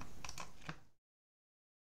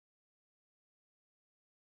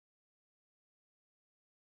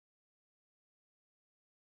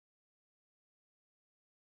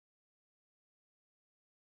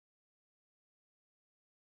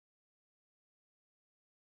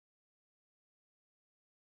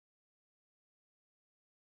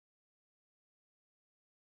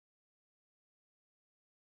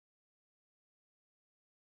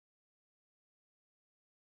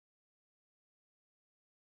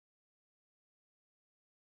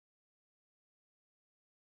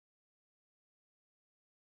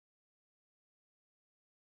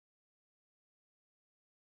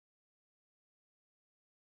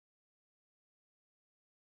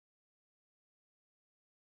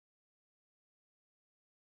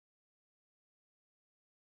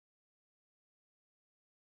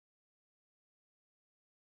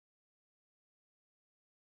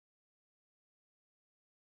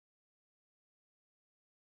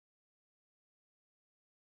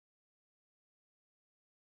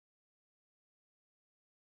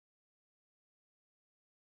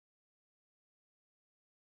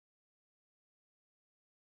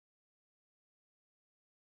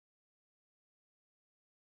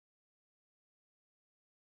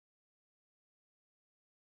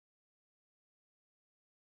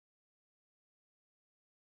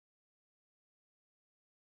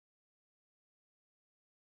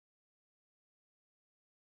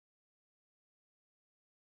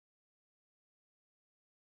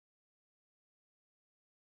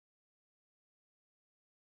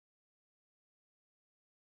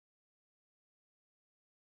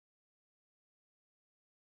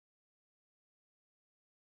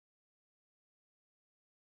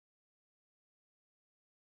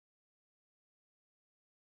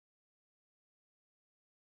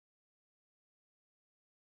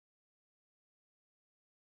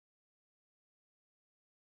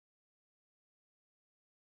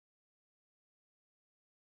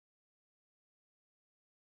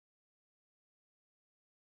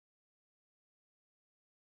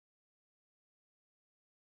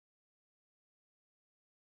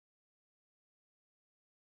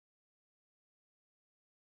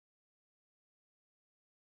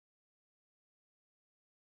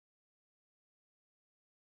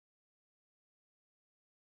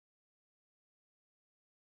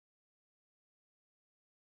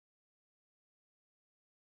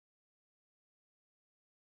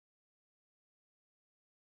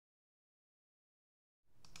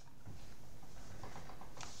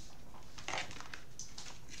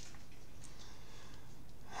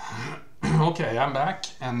 Okay, I'm back,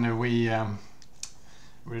 and we're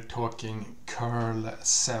talking curl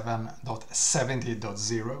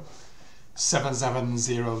 7.70.0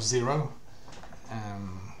 7700.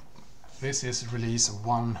 This is release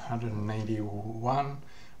 181,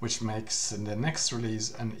 which makes the next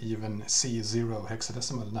release an even C0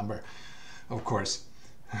 hexadecimal number, of course.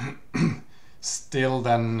 Still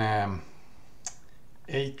then 9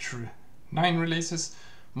 releases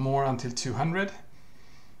more until 200.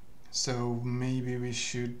 So maybe we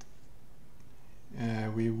should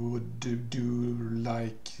we would do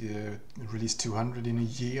like release 200 in a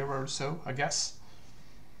year or so, I guess,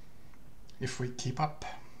 if we keep up.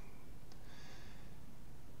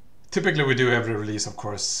 Typically we do every release, of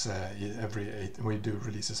course, we do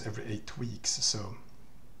releases every 8 weeks, so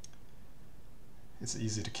it's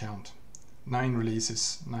easy to count. 9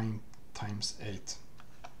 releases, 9 times 8,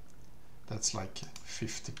 that's like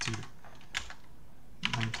 52.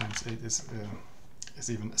 9 times 8 is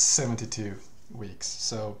even 72 weeks.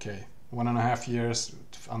 So okay, 1.5 years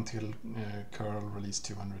until curl release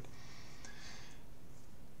 200.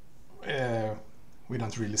 We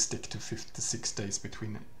don't really stick to 56 days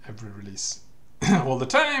between every release all the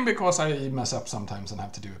time, because I mess up sometimes and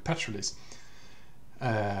have to do a patch release.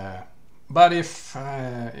 But if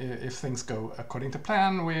things go according to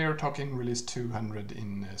plan, we're talking release 200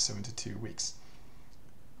 in 72 weeks.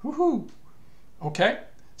 Woohoo! Okay,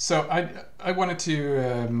 so I wanted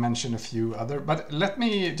to mention a few other, but let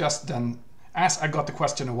me just then, as I got the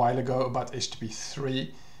question a while ago about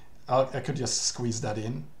HTTP3, I could just squeeze that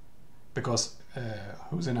in, because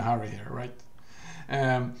who's in a hurry here, right?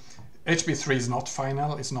 HTTP3 is not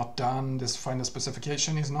final, it's not done, this final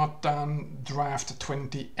specification is not done, draft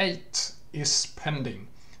 28 is pending.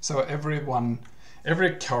 So every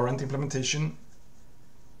current implementation,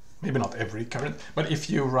 maybe not every current, but if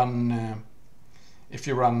you run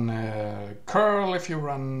curl, if you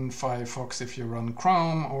run Firefox, if you run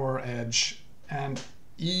Chrome or Edge, and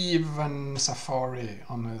even Safari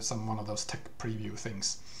on one of those tech preview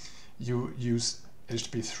things, you use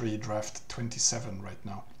HTTP 3 draft 27 right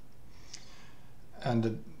now.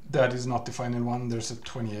 And that is not the final one. There's a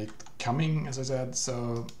 28 coming, as I said.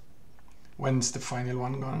 So when's the final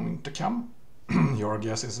one going to come? Your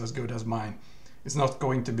guess is as good as mine. It's not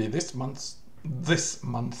going to be this month,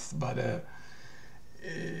 but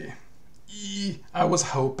I was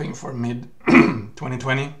hoping for mid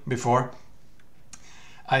 2020 before.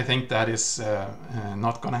 I think that is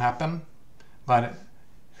not going to happen, but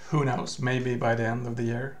who knows? Maybe by the end of the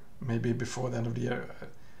year, maybe before the end of the year.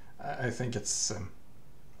 I think it's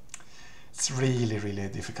really, really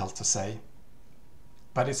difficult to say.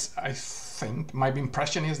 But I think my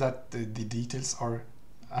impression is that the details are,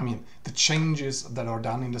 I mean, the changes that are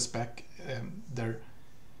done in the spec, they're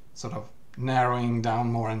sort of narrowing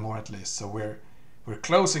down more and more at least. So we're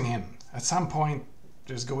closing in. At some point,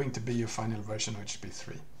 there's going to be a final version of HTTP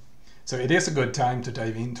 3. So it is a good time to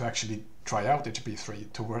dive in to actually try out HTTP 3,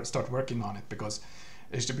 to start working on it, because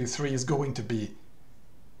HTTP 3 is going to be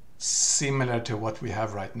similar to what we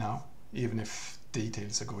have right now, even if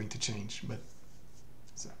details are going to change, but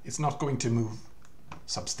it's not going to move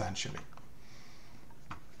substantially.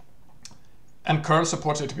 And curl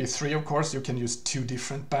supports HTTP 3, of course. You can use two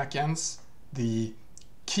different backends, the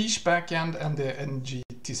Quiche backend and the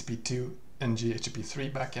NG-TCP2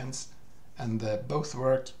 NG-HTTP3 backends, and they both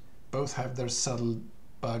work, both have their subtle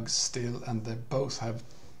bugs still, and they both have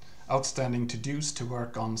outstanding to-dos to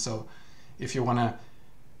work on. So if you want to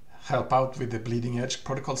help out with the bleeding edge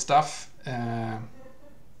protocol stuff,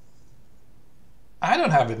 I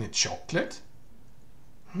don't have any chocolate.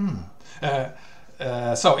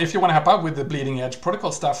 So if you want to help out with the bleeding edge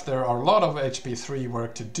protocol stuff, there are a lot of HTTP 3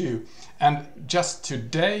 work to do. And just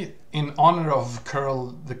today, in honor of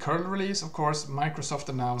the curl release, of course, Microsoft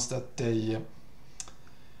announced that they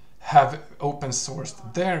have open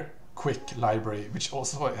sourced their Quick library, which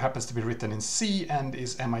also happens to be written in C and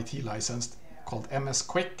is MIT licensed, called MS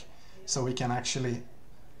Quick. So we can actually,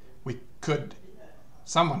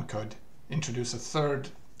 someone could introduce a third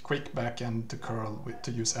Quick backend to curl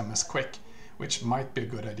to use MS Quick, which might be a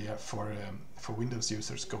good idea for Windows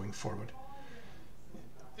users going forward.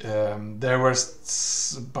 There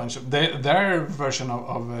was a bunch of their version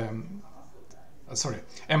of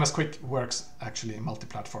MS Quick works actually in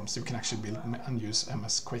multi-platform, so you can actually build and use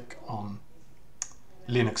MS Quick on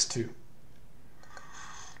Linux too.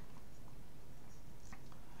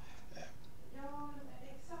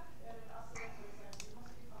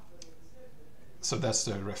 So that's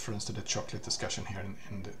the reference to the chocolate discussion here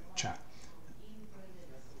in the chat.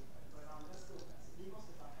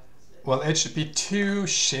 Well, HTTP 2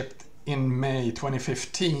 shipped in May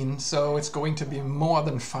 2015, so it's going to be more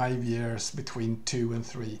than 5 years between 2 and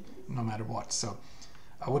 3, no matter what. So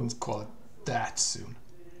I wouldn't call it that soon.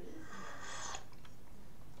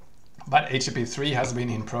 But HTTP 3 has been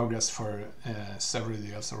in progress for several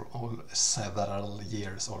years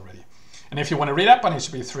already. And if you want to read up on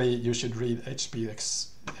HTTP 3, you should read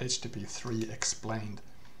HTTP 3 Explained,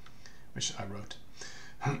 which I wrote.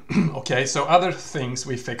 Okay, so other things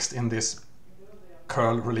we fixed in this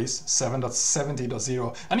curl release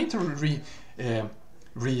 7.70.0. I need to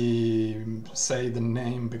say the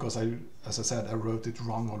name because as I said, I wrote it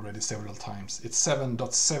wrong already several times. It's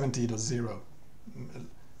 7.70.0,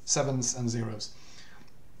 sevens and zeros.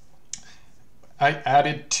 I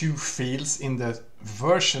added 2 fields in the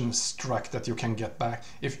version struct that you can get back.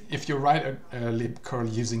 If you write a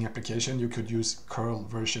libcurl using application, you could use curl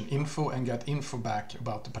version info and get info back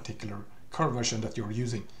about the particular curl version that you're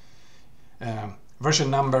using. Version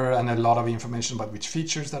number and a lot of information about which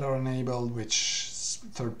features that are enabled, which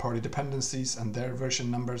third-party dependencies and their version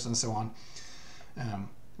numbers and so on,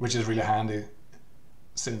 which is really handy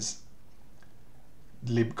since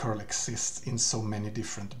libcurl exists in so many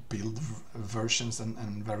different build versions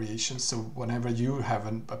and variations. So whenever you have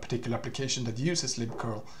a particular application that uses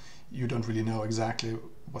libcurl, you don't really know exactly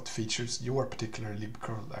what features your particular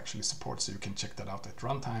libcurl actually supports. So you can check that out at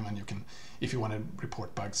runtime, and you can, if you want to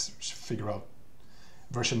report bugs, figure out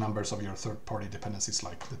version numbers of your third-party dependencies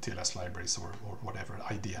like the TLS libraries or whatever,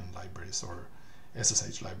 IDN libraries or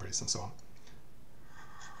SSH libraries and so on.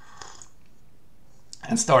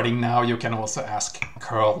 And starting now, you can also ask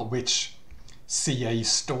curl which CA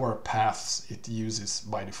store paths it uses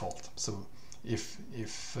by default. So if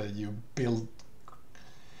you build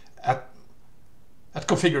at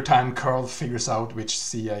configure time, curl figures out which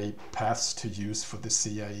CA paths to use for the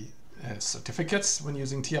CA certificates when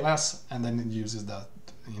using TLS, and then it uses that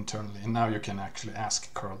internally. And now you can actually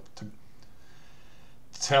ask curl to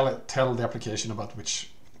tell the application about which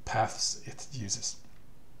paths it uses.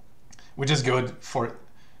 which is good for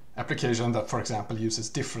application that, for example, uses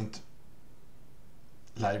different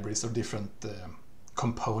libraries or different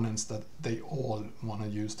components that they all want to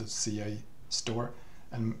use the CA store,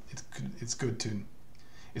 and it's good to,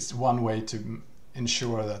 it's one way to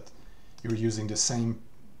ensure that you're using the same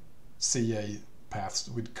CA paths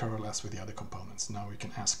with curl as with the other components. Now we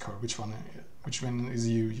can ask curl which one is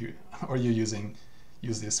you or you use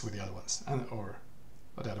this with the other ones, or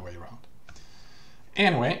the other way around.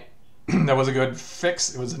 Anyway, that was a good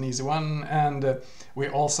fix. It was an easy one, and we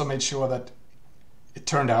also made sure that it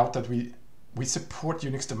turned out that we support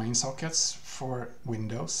Unix domain sockets for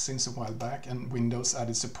Windows since a while back, and Windows 10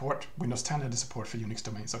 added support for Unix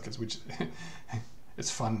domain sockets, which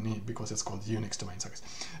it's funny because it's called Unix domain sockets.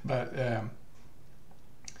 But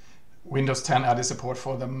Windows 10 added support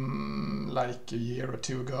for them like a year or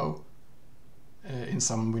two ago. In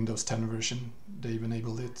some Windows 10 version, they've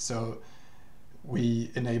enabled it. So we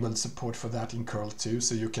enabled support for that in curl too,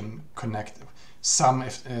 so you can connect. Some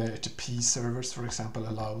FTP servers, for example,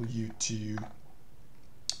 allow you to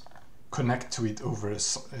connect to it over a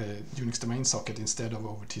Unix domain socket instead of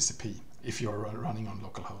over TCP if you're running on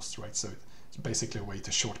localhost, right? So it's basically a way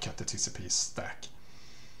to shortcut the TCP stack.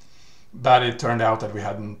 But it turned out that we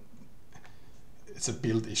hadn't, it's a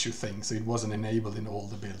build issue thing, so it wasn't enabled in all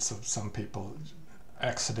the builds, so some people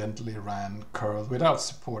accidentally ran curl without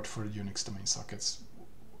support for Unix domain sockets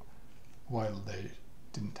while they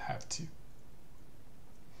didn't have to.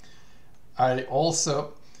 I've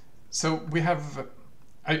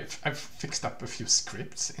fixed up a few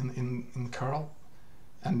scripts in curl,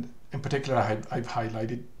 and in particular I've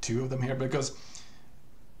highlighted two of them here because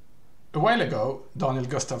a while ago Daniel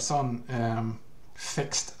Stenberg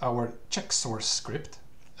fixed our check source script.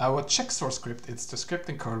 Our check source script, it's the script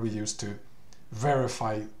in curl we use to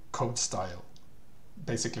verify code style,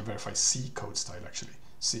 basically verify C code style actually,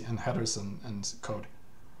 C and headers and code.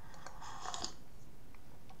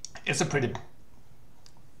 It's a pretty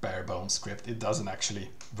bare bones script. It doesn't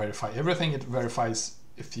actually verify everything, it verifies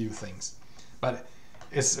a few things. But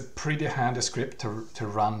it's a pretty handy script to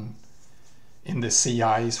run in the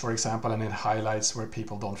CIs, for example, and it highlights where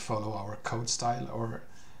people don't follow our code style, or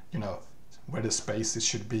where the spaces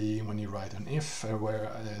should be when you write an if, or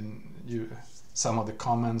where some of the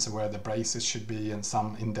comments, where the braces should be, and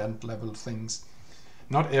some indent level things.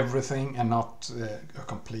 Not everything and not a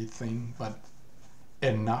complete thing, but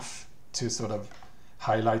enough to sort of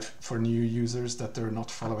highlight for new users that they're not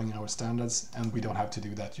following our standards, and we don't have to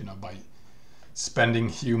do that by spending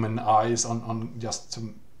human eyes on just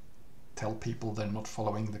to tell people they're not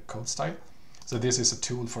following the code style. So this is a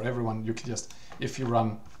tool for everyone. You can just, if you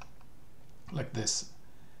run like this,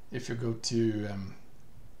 if you go to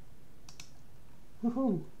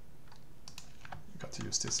you got to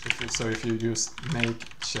use this. If you use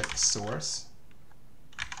make check source,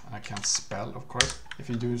 and I can't spell, of course. If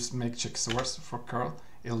you use make check source for curl,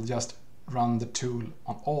 it'll just run the tool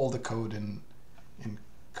on all the code in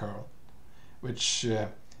curl, which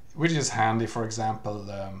is handy. For example,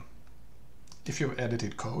 if you've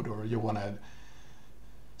edited code or you want to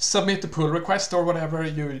submit a pull request or whatever,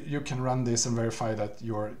 you can run this and verify that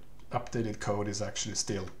your updated code is actually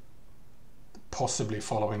still possibly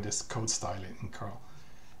following this code style in curl.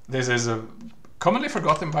 This is commonly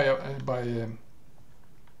forgotten by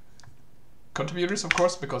contributors, of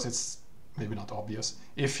course, because it's maybe not obvious.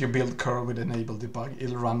 If you build curl with enable debug,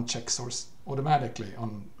 it'll run check source automatically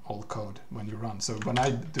on all code when you run. So when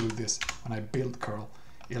I do this, when I build curl,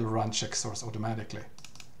 it'll run check source automatically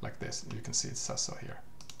like this. You can see it says so here.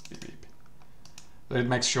 Beep, beep. So it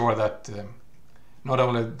makes sure that not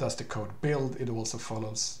only does the code build, it also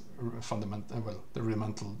follows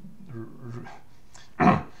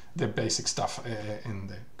the basic stuff in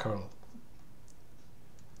the curl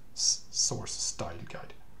source style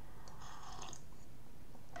guide.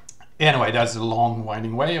 Anyway, that's a long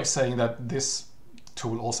winding way of saying that this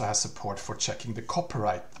tool also has support for checking the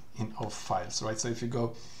copyright of files, right? So if you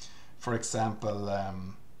go, for example,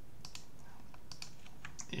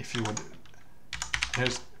 if you would,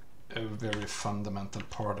 here's a very fundamental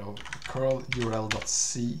part of curl,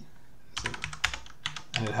 url.c,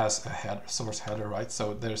 and it has a source header, right?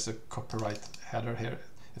 So there's a copyright header here.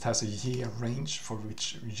 It has a year range for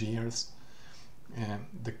which years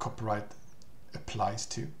the copyright applies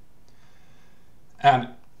to, and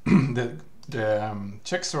the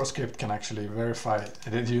check source script can actually verify,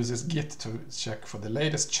 and it uses git to check for the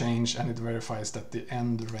latest change, and it verifies that the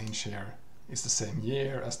end range here is the same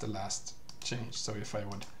year as the last change. So if I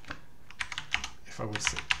would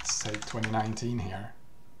say 2019 here,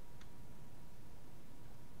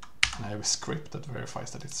 and I have a script that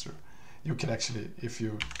verifies that it's true, you can actually, if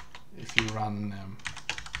you if you run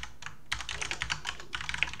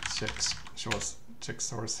check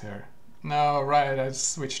source here. No, right, I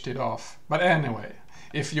switched it off. But anyway,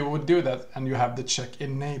 if you would do that and you have the check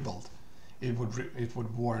enabled, it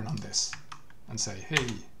would warn on this and say, hey,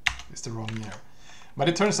 it's the wrong year. But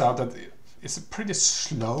it turns out that it's a pretty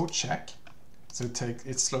slow check, so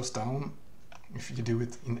it slows down if you do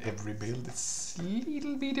it in every build. It's a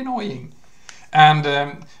little bit annoying.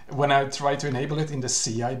 And when I tried to enable it in the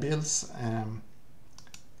CI builds,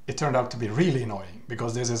 it turned out to be really annoying,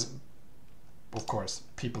 because this is, of course,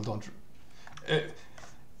 people don't.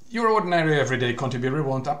 Your ordinary everyday contributor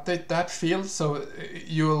won't update that field, so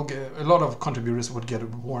you'll get a lot of contributors would get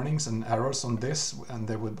warnings and errors on this, and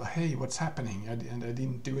they would, hey, what's happening? I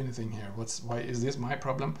didn't do anything here. Why is this my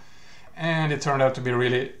problem? And it turned out to be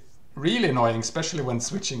really, really annoying, especially when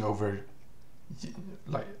switching over,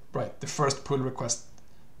 like the first pull request,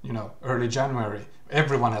 early January.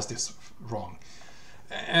 Everyone has this wrong,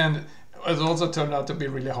 and it also turned out to be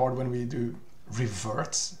really hard when we do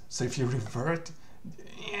reverts. So if you revert,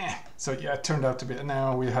 it turned out to be,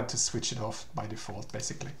 now we had to switch it off by default,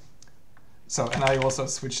 basically. So, and I also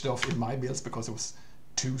switched it off in my builds because it was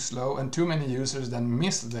too slow, and too many users then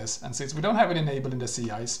missed this. And since we don't have it enabled in the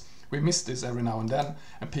CIs, we miss this every now and then,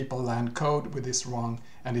 and people land code with this wrong,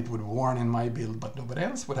 and it would warn in my build, but nobody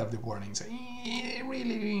else would have the warning. So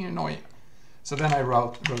really annoying. So then I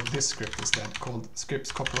wrote this script instead, called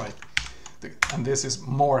scripts copyright, and this is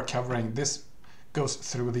more covering. This goes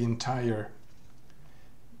through the entire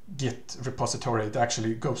Git repository. It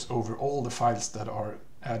actually goes over all the files that are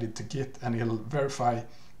added to Git, and it'll verify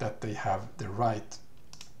that they have the right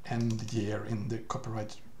end year in the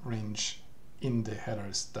copyright range in the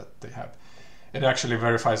headers that they have. It actually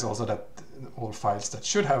verifies also that all files that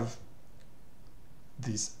should have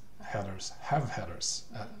these headers have headers.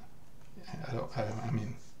 I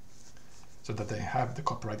mean, so that they have the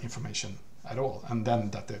copyright information at all, and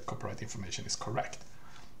then that the copyright information is correct.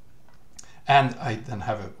 And I then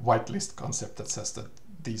have a whitelist concept that says that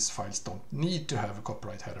these files don't need to have a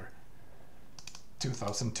copyright header.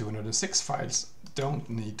 2,206 files don't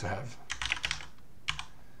need to have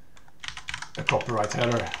a copyright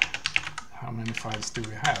header. How many files do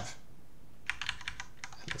we have?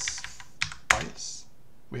 LS files.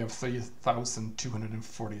 We have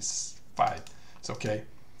 3,245. It's okay.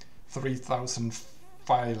 3,000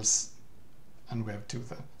 files, and we have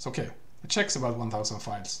 2,000. It's okay. It checks about 1,000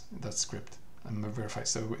 files in that script and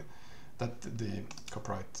verifies so that the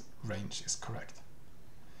copyright range is correct.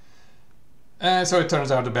 So it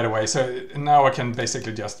turns out a better way. So now I can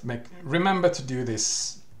basically just remember to do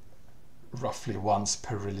this roughly once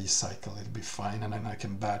per release cycle. It'll be fine, and then I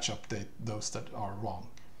can batch update those that are wrong.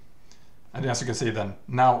 And as you can see, then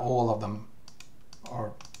now all of them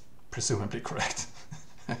are presumably correct,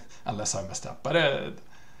 unless I messed up. But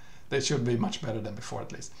they should be much better than before,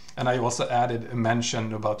 at least. And I also added a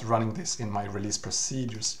mention about running this in my release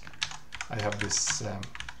procedures. I have this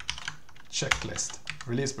checklist,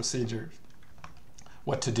 release procedure,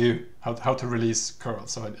 what to do, how to release curl.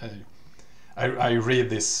 So I read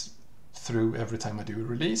this through every time I do a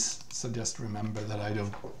release. So just remember that I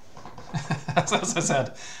don't, as I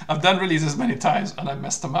said, I've done releases many times and I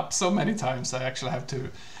messed them up so many times. I actually have to,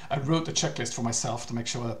 I wrote a checklist for myself to make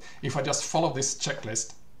sure that if I just follow this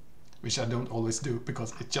checklist, which I don't always do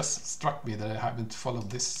because it just struck me that I haven't followed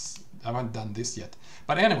this, I haven't done this yet.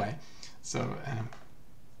 But anyway, so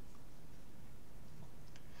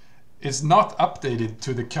it's not updated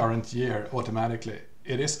to the current year automatically.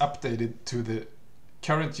 It is updated to the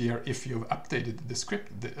current year if you've updated the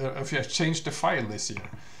script, if you have changed the file this year.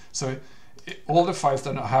 So all the files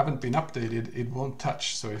that haven't been updated, it won't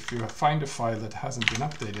touch. So if you find a file that hasn't been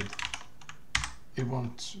updated, it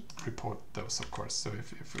won't report those, of course. So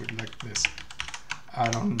if we like this, I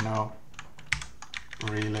don't know,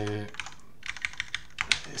 really,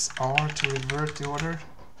 is R to revert the order?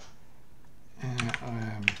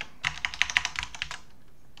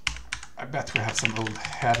 I bet we have some old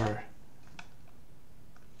header.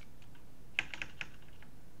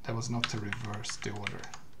 That was not to reverse the order.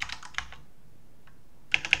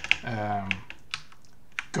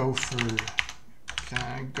 Gopher. Can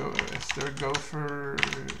I go? Is there a Gopher?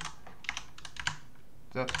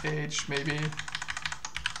 That age maybe?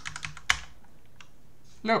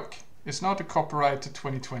 Look, it's not a copyright to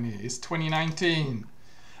 2020. It's 2019,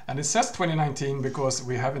 and it says 2019 because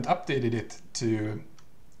we haven't updated it to.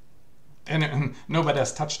 And nobody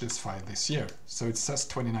has touched this file this year, so it says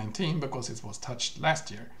 2019 because it was touched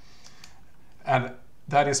last year. And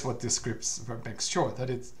that is what the scripts makes sure,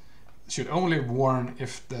 that it should only warn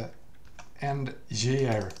if the end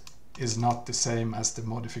year is not the same as the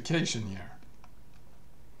modification year.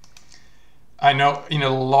 I know in a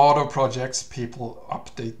lot of projects people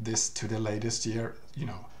update this to the latest year,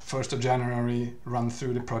 1st of January, run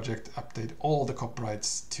through the project, update all the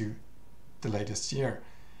copyrights to the latest year.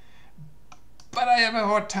 But I have a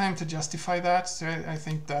hard time to justify that, so I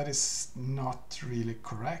think that is not really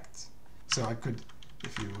correct. So I could,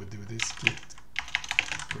 if you would do this, git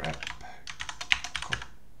grep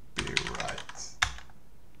copyright.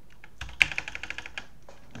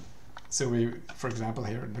 So we, for example,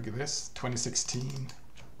 here, look at this, 2016,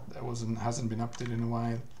 that hasn't been updated in a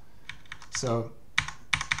while. So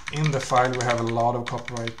in the file we have a lot of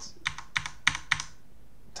copyright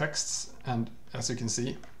texts, and as you can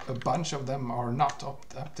see, a bunch of them are not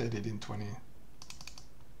updated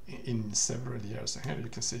in several years. So here you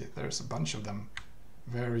can see there's a bunch of them,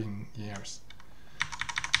 varying years,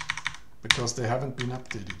 because they haven't been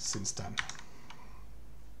updated since then.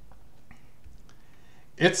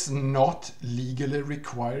 It's not legally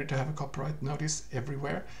required to have a copyright notice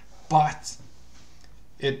everywhere, but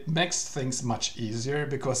it makes things much easier,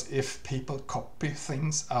 because if people copy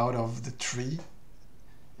things out of the tree,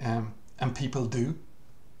 and people do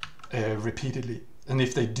repeatedly, and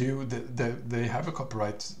if they do, they have a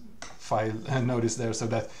copyright file notice there, so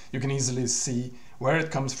that you can easily see where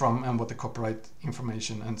it comes from and what the copyright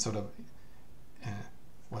information and sort of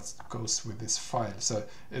what goes with this file. So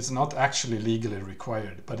it's not actually legally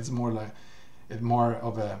required, but it's more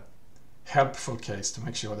of a helpful case to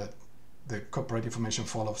make sure that the copyright information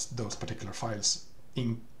follows those particular files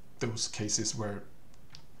in those cases where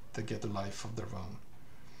they get a life of their own.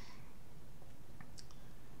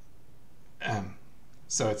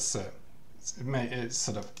 So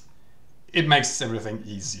it makes everything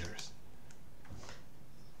easier.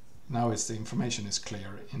 Now the information is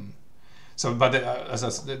clear in. So, but as I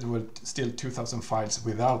said, there were still 2,000 files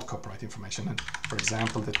without copyright information. And for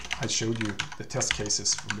example, that I showed you the test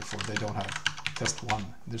cases from before, they don't have test 1.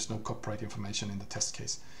 There's no copyright information in the test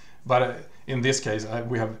case. But in this case,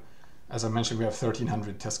 we have, as I mentioned, we have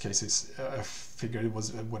 1,300 test cases. I figured it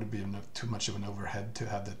would be too much of an overhead to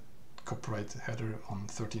have the copyright header on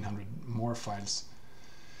 1,300 more files.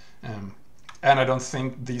 And I don't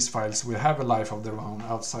think these files will have a life of their own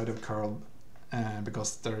outside of curl,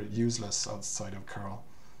 because they're useless outside of curl.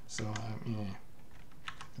 So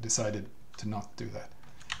I decided to not do that.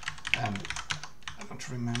 And I don't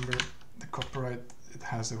remember the copyright. It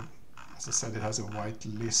has as I said, it has a white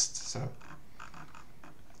list. So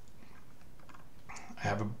I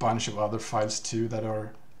have a bunch of other files too that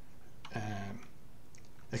are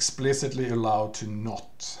explicitly allowed to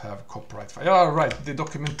not have copyright file. Oh, right, the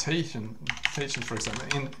documentation, for example,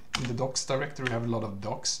 in the docs directory we have a lot of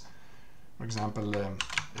docs. For example,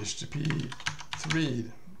 HTTP 3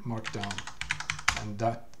 markdown, and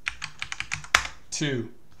that too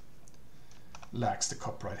lacks the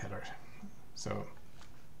copyright header. So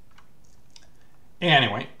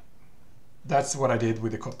anyway, that's what I did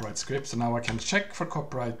with the copyright script. So now I can check for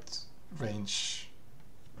copyright range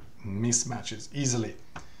mismatches easily,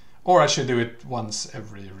 or I should do it once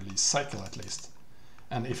every release cycle at least.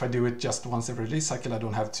 And if I do it just once every release cycle, I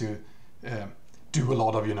don't have to do a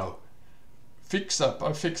lot of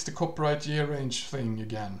I fixed the copyright year range thing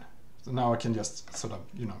again. So now I can just sort of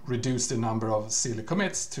reduce the number of silly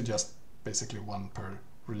commits to just basically 1 per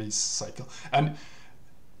release cycle. And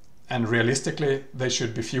realistically, they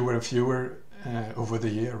should be fewer and fewer over the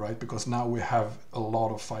year, right? Because now we have a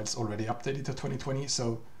lot of files already updated to 2020,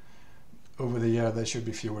 so over the year there should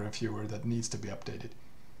be fewer and fewer that needs to be updated.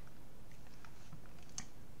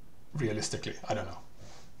 Realistically, I don't know.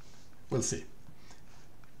 We'll see.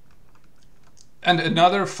 And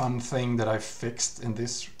another fun thing that I fixed in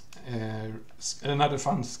this, another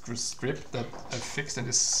fun script that I fixed in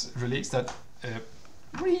this release that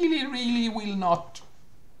really will not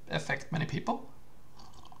affect many people.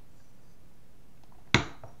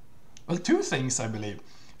 Well, 2 things I believe.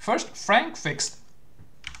 First, Frank fixed,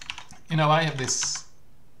 I have this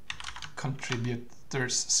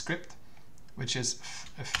contributors script, which is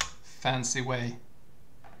a fancy way.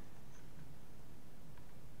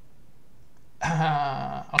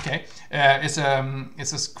 Okay, it's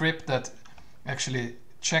a script that actually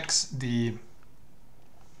checks it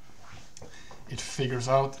figures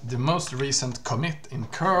out the most recent commit in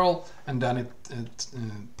curl, and then it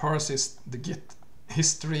parses the git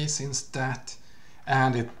history since that,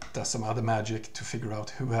 and it does some other magic to figure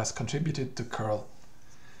out who has contributed to curl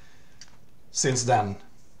since then,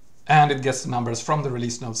 and it gets the numbers from the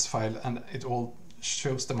release notes file, and it all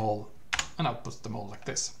shows them all and outputs them all like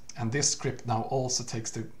this. And this script now also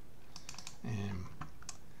takes the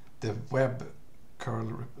web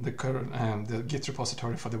the Git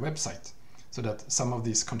repository for the website, so that some of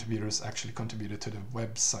these contributors actually contributed to the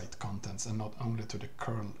website contents and not only to the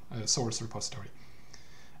curl source repository.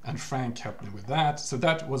 And Frank helped me with that, so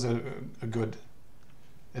that was a good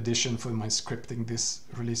addition for my scripting this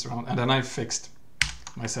release around. And then I fixed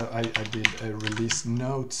myself, I did a release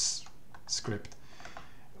notes script,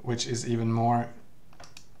 which is even more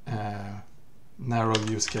narrow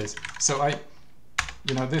use case. So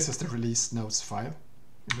this is the release notes file.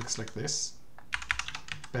 It looks like this.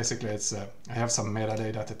 Basically, it's I have some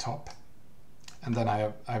metadata at the top, and then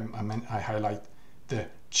I highlight the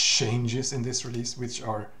changes in this release, which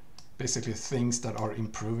are basically things that are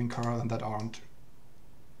improving curl and that aren't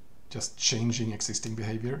just changing existing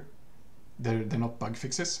behavior. They're not bug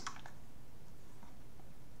fixes.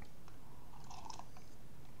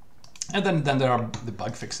 And then there are the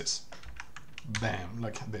bug fixes. Bam,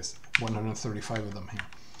 like this, 135 of them here.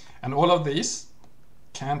 And all of these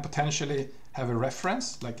can potentially have a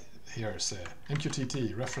reference, like here's a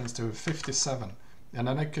MQTT reference to 57. And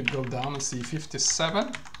then I could go down and see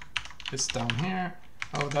 57 is down here.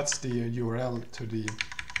 Oh, that's the URL to the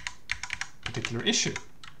particular issue.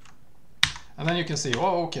 And then you can see,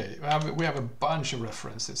 oh, okay, we have a bunch of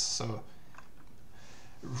references. So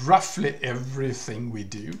roughly everything we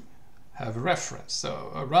do have a reference.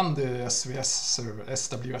 So run the SWS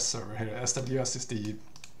server here. SWS is the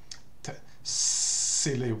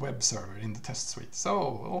silly web server in the test suite.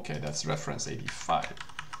 So, okay, that's reference 85.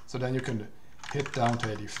 So then you can hit down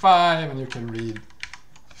to 85 and you can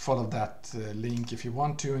follow that link if you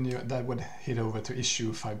want to, and that would hit over to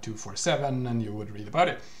issue 5247 and you would read about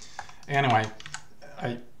it. Anyway,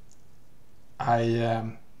 I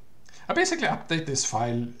basically update this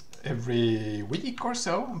file every week or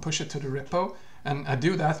so and push it to the repo, and I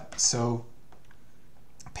do that so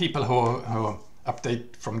people who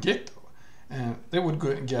update from Git, they would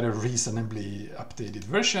get a reasonably updated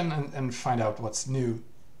version and find out what's new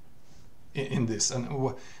in this.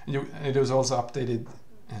 And it was also updated.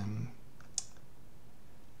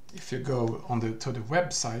 If you go to the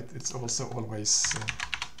website, it's also always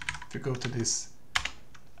if you go to this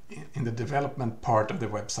in the development part of the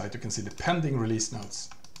website, you can see the pending release notes.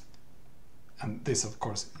 And this, of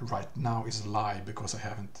course, right now is live because I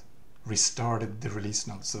haven't restarted the release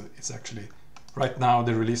notes. So it's actually right now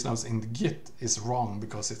the release notes in the Git is wrong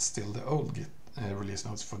because it's still the old Git release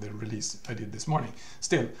notes for the release I did this morning.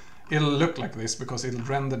 Still, it'll look like this because it'll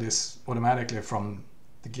render this automatically from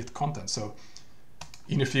the Git content. So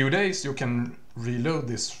in a few days you can reload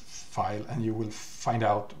this file and you will find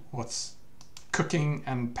out what's cooking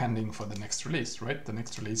and pending for the next release, right? The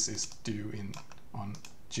next release is due on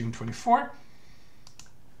June 24.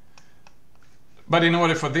 But in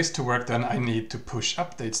order for this to work, then I need to push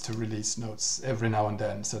updates to release notes every now and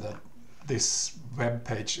then so that this web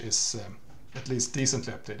page is at least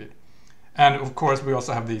decently updated. And of course, we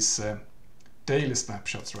also have these daily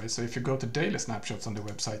snapshots, right? So if you go to daily snapshots on the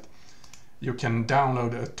website, you can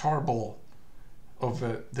download a tarball of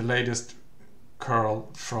the latest curl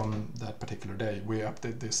from that particular day. We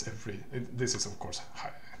update this this is of course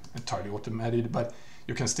entirely automated, but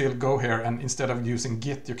you can still go here and instead of using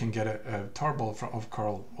Git, you can get a tarball of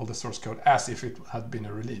curl, all the source code, as if it had been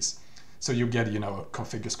a release. So you get, a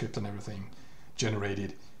configure script and everything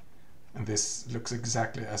generated. And this looks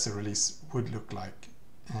exactly as a release would look like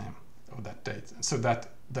of that date. So that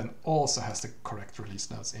then also has the correct release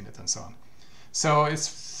notes in it and so on. So it's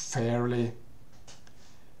fairly,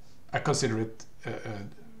 I consider it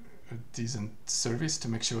a decent service to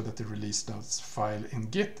make sure that the release notes file in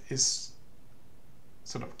Git is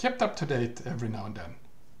sort of kept up to date every now and then.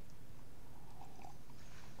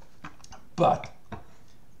 But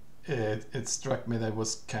it struck me that it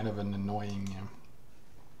was kind of an annoying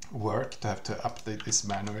work to have to update this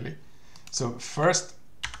manually. So first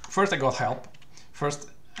I got help. First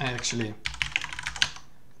I actually,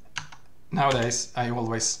 nowadays I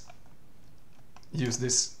always use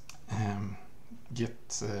this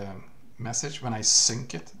Git message when I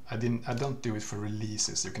sync it. I don't do it for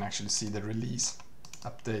releases. You can actually see the release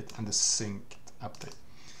update and the synced update.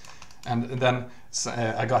 And then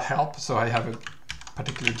I got help, so I have a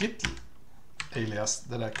particular Git alias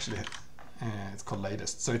that actually it's called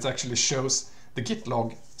latest. So it actually shows the Git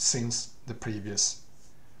log since the previous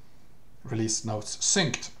release notes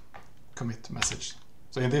synced commit message.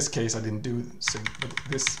 So in this case I didn't do sync, but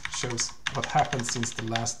this shows what happened since the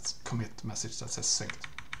last commit message that says synced.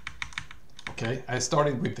 Okay, I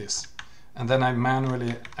started with this and then I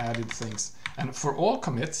manually added things. And for all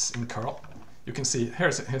commits in curl, you can see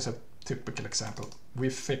here's a typical example. We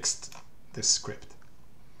fixed this script.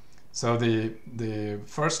 So the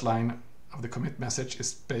first line of the commit message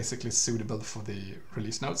is basically suitable for the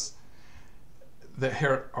release notes.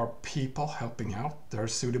 Here are people helping out. They're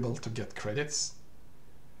suitable to get credits.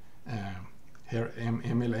 Here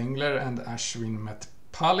Emil Engler and Ashwin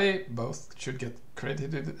Metpali both should get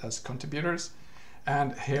credited as contributors.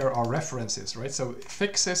 And here are references, right? So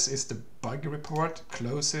fixes is the bug report,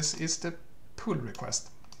 closes is the pull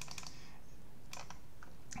request.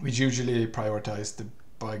 We usually prioritize the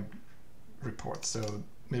bug report, so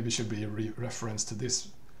maybe should be a reference to this.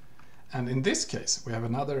 And in this case, we have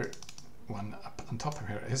another one up on top of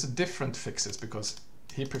here. It has a different fixes because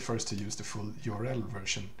he prefers to use the full URL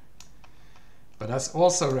version. But that's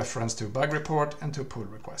also a reference to a bug report and to a pull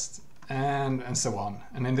request, and so on.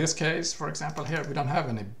 And in this case, for example, here we don't have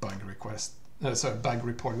any bug request, bug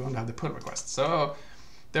report. We don't have the pull request. So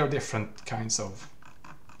there are different kinds of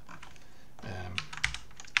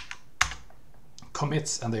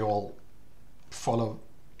commits, and they all follow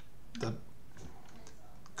the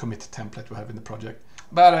commit template we have in the project.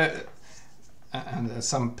 But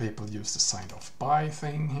some people use the signed off by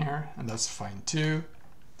thing here, and that's fine too.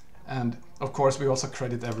 And of course, we also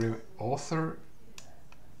credit every author,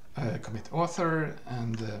 commit author,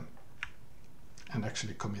 and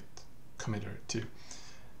actually committer too,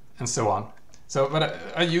 and so on. So, but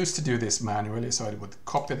I used to do this manually, so I would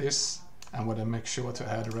copy this and would make sure to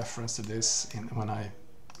add a reference to this when I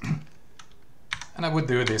and I would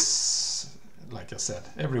do this, like I said,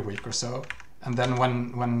 every week or so. And then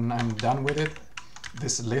when I'm done with it,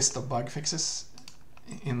 this list of bug fixes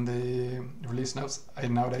in the release notes,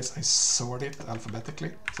 nowadays I sort it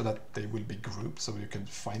alphabetically so that they will be grouped, so you can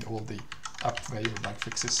find all the upway or bug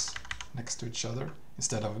fixes next to each other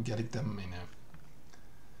instead of getting them in a,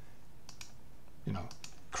 you know,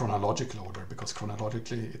 chronological order, because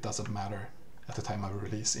chronologically it doesn't matter at the time of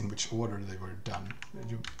release in which order they were done.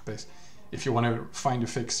 If you want to find a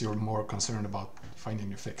fix, you're more concerned about finding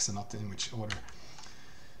your fix and not in which order.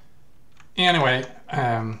 Anyway,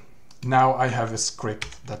 now I have a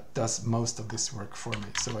script that does most of this work for me.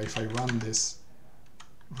 So if I run this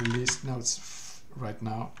release notes right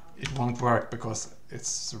now, it won't work because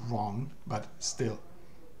it's wrong, but still,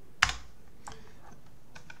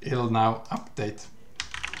 it'll now update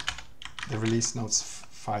the release notes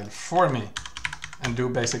file for me and do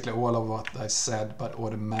basically all of what I said, but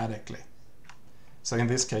automatically. So in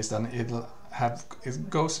this case, then it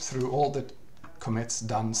goes through all the commits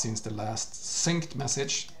done since the last synced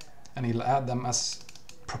message, and it'll add them as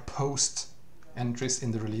proposed entries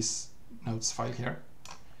in the release notes file here,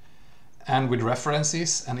 and with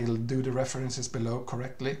references, and it'll do the references below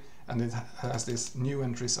correctly, and it has these new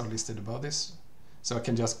entries are listed above this. So I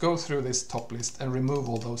can just go through this top list and remove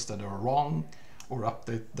all those that are wrong or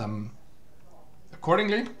update them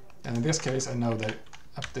accordingly. And in this case, I know they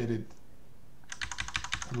updated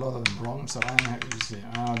a lot of them wrong, so you see,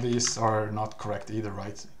 these are not correct either,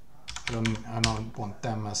 right? I don't want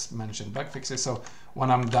them as mentioned bug fixes. So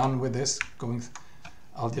when I'm done with this,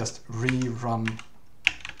 I'll just rerun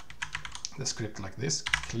the script like this,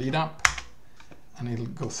 clean up, and it'll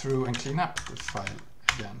go through and clean up the file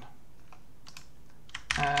again.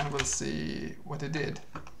 And we'll see what it did.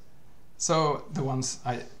 So the ones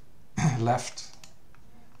I left,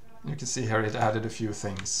 you can see here it added a few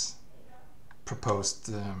things.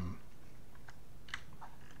 Proposed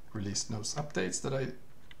release notes updates that I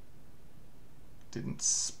didn't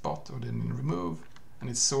spot or didn't remove, and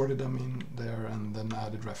it sorted them in there and then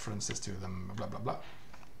added references to them, blah blah blah.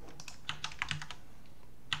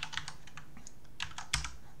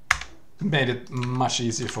 It made it much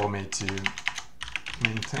easier for me to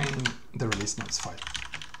maintain the release notes file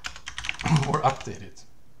or update it.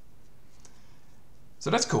 So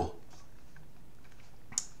that's cool.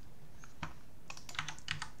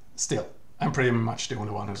 Still, I'm pretty much the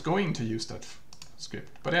only one who's going to use that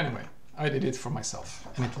script. But anyway, I did it for myself,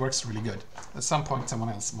 and it works really good. At some point, someone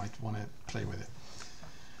else might want to play with it.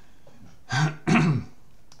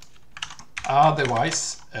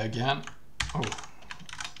 Otherwise, again, I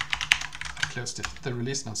closed it, the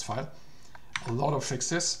release notes file. A lot of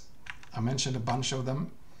fixes. I mentioned a bunch of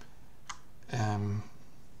them.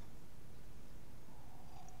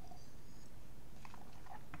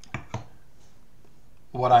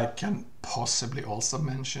 What I can possibly also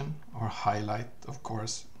mention or highlight, of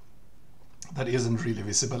course, that isn't really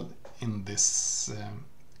visible in this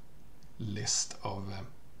list of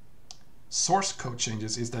source code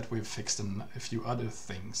changes is that we've fixed a few other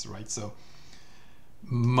things, right? So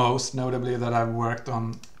most notably that I've worked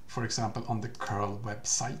on, for example, on the curl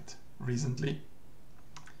website recently.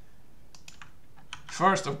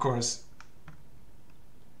 First, of course,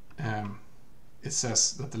 it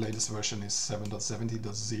says that the latest version is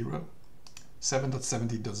 7.70.0,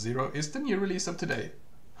 7.70.0 is the new release of today.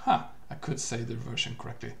 Huh, I could say the version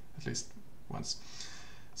correctly at least once.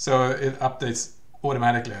 So it updates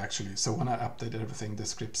automatically actually. So when I update everything, the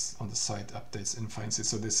scripts on the site updates and finds it.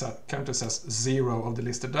 So this counter says 0 of the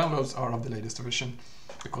listed downloads are of the latest version,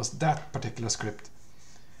 because that particular script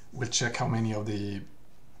will check how many of the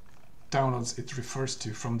downloads it refers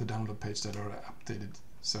to from the download page that are updated.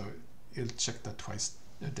 So it'll check that twice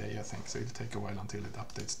a day, I think. So it'll take a while until it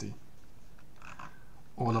updates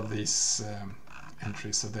all of these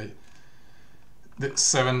entries. So the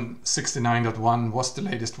 769.1 was the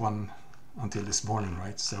latest one until this morning,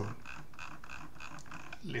 right? So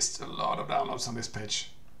lists a lot of downloads on this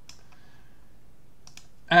page.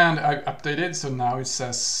 And I updated, so now it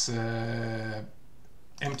says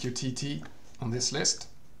MQTT on this list,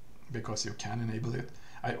 because you can enable it.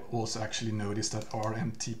 I also actually noticed that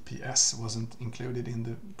RMTPS wasn't included in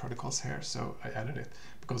the protocols here, so I added it,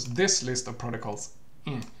 because this list of protocols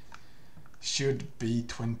should be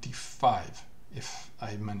 25 if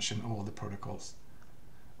I mention all the protocols,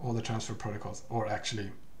 all the transfer protocols, or actually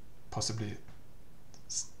possibly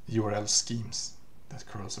URL schemes that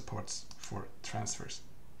curl supports for transfers.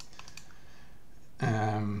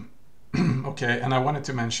 Okay, and I wanted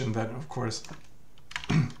to mention that, of course,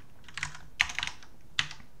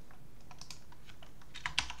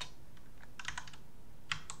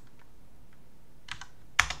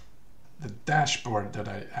 the dashboard that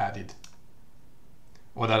I added,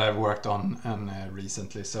 or that I've worked on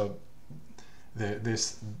recently. So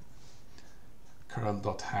this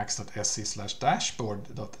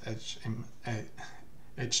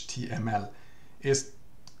curl.hacks.se/dashboard.html is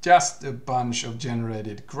just a bunch of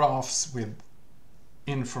generated graphs with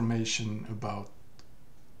information about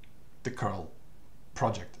the curl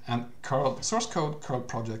project, and curl source code, curl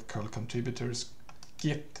project, curl contributors,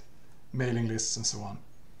 Git, mailing lists, and so on.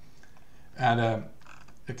 And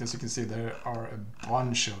as you can see, there are a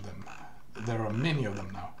bunch of them. There are many of them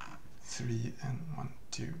now. 3 and 1,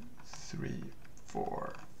 2, 3,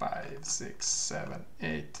 4, 5, 6, 7,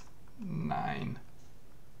 8, 9.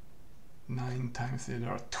 9 times 3,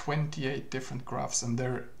 there are 28 different graphs, and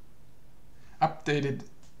they're updated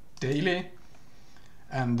daily.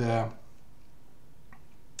 And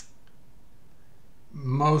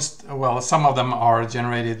some of them are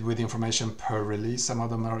generated with information per release, some of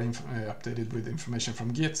them are updated with information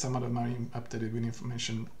from Git, some of them are updated with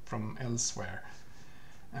information from elsewhere.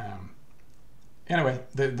 Anyway,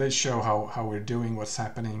 they show how we're doing, what's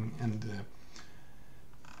happening, and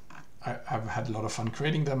I've had a lot of fun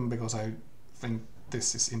creating them because I think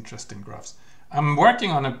this is interesting graphs. I'm working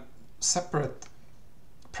on a separate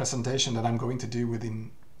presentation that I'm going to do within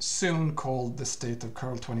soon, called the State of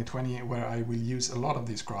Curl 2020, where I will use a lot of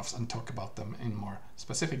these graphs and talk about them in more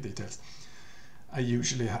specific details.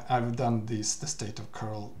 I've done the State of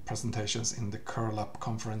Curl presentations in the Curl Up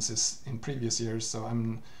conferences in previous years, so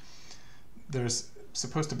there's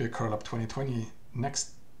supposed to be a Curl Up 2020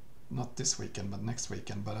 not this weekend, but next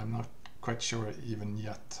weekend, but I'm not quite sure even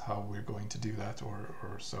yet how we're going to do that,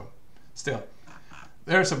 or so. Still,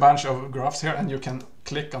 there's a bunch of graphs here, and you can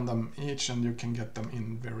click on them each and you can get them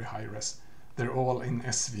in very high res. They're all in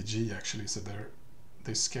SVG actually, so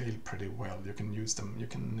they scale pretty well. You can use them, you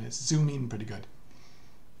can zoom in pretty good.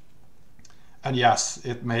 And yes,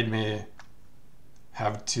 it made me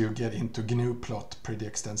have to get into GNU plot pretty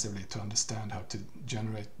extensively to understand how to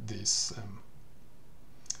generate these.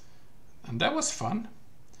 And that was fun.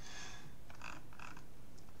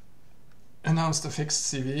 Announced the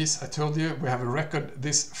fixed CVEs. I told you we have a record,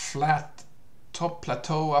 this flat top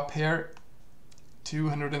plateau up here,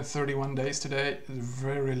 231 days today, a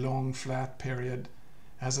very long flat period.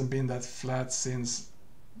 Hasn't been that flat since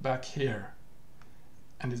back here.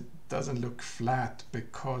 And it doesn't look flat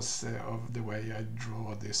because of the way I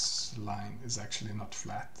draw this line. Is actually not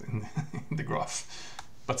flat in the graph.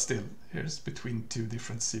 But still, here's between two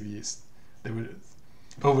different CVEs. They were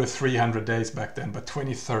over 300 days back then, but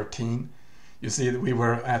 2013, you see that we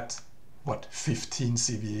were at, what, 15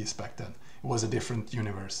 CVEs back then. It was a different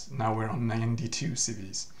universe. Now we're on 92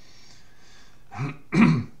 CVEs.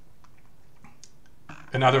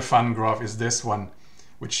 Another fun graph is this one,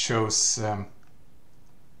 which shows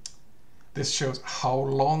this shows how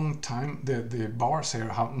long time the bars here,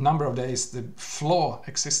 how number of days the flaw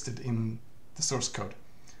existed in the source code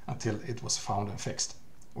until it was found and fixed,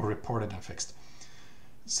 or reported and fixed.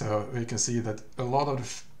 So we can see that a lot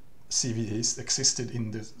of CVEs existed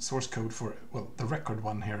in the source code for, well, the record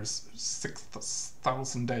one here is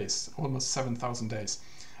 6,000 days, almost 7,000 days.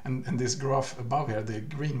 And this graph above here, the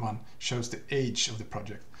green one, shows the age of the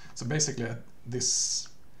project. So basically at this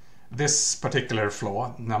this particular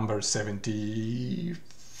flaw, number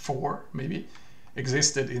 74 maybe,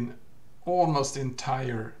 existed in almost the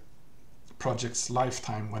entire project's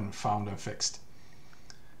lifetime when found and fixed.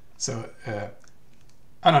 So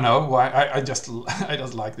I don't know why, I just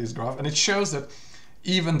like this graph, and it shows that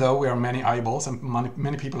even though we are many eyeballs and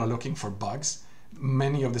many people are looking for bugs,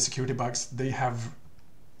 many of the security bugs, they have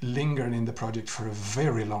lingered in the project for a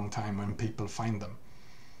very long time when people find them.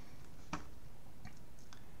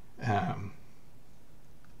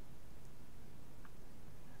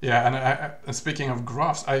 Yeah, and speaking of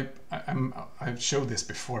graphs, I've showed this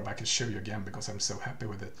before, but I can show you again because I'm so happy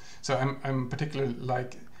with it. So I'm particularly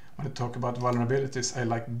like, when I talk about vulnerabilities, I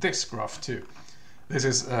like this graph too. This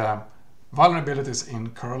is vulnerabilities in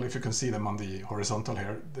curl. If you can see them on the horizontal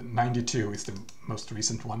here, the 92 is the most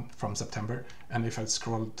recent one from September, and if I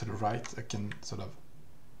scroll to the right, I can sort of,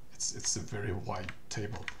 it's a very wide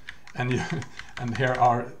table, and and here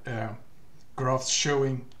are graphs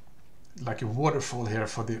showing like a waterfall here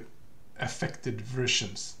for the affected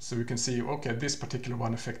versions. So you can see, okay, this particular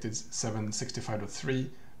one affected 765.3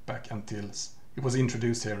 back until it was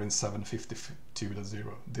introduced here in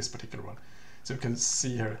 752.0, this particular one. So you can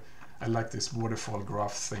see here, I like this waterfall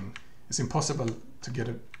graph thing. It's impossible to get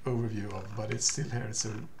an overview of, but it's still here. So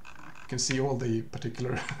you can see all the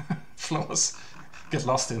particular flaws, get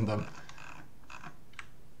lost in them.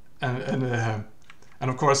 And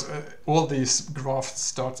of course, all these graphs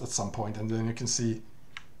start at some point, and then you can see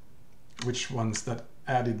which ones that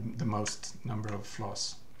added the most number of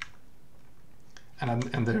flaws. And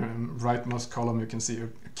in the rightmost column, you can see a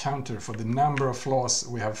counter for the number of flaws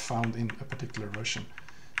we have found in a particular version.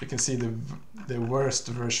 You can see the worst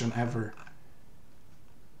version ever,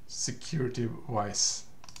 security-wise.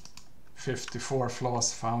 54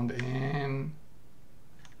 flaws found in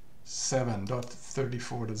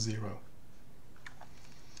 7.34.0.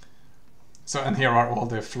 So, and here are all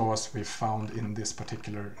the flaws we found in this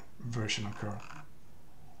particular version of curl.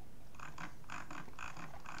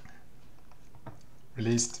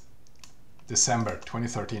 Released December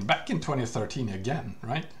 2013, back in 2013 again,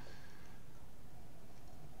 right?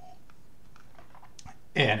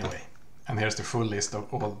 Anyway, and here's the full list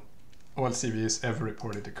of all CVEs ever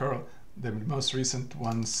reported to curl. The most recent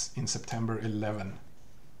ones in September 11,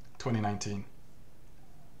 2019.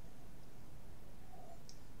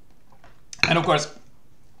 And of course,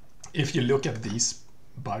 if you look at these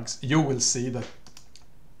bugs, you will see that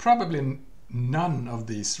probably none of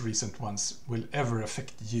these recent ones will ever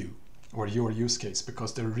affect you or your use case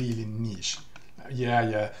because they're really niche.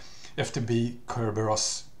 Yeah, FTP,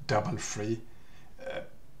 Kerberos, double free,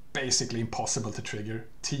 basically impossible to trigger.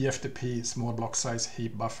 TFTP, small block size,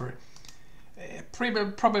 heap buffer,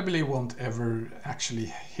 probably won't ever actually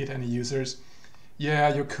hit any users.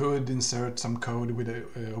 Yeah, you could insert some code with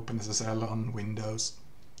OpenSSL on Windows.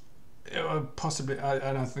 Possibly,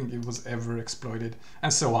 I don't think it was ever exploited,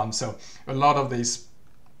 and so on. So a lot of these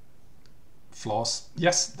flaws,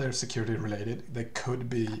 yes, they're security related. They could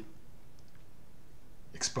be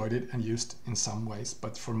exploited and used in some ways,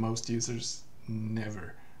 but for most users,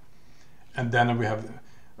 never. And then we have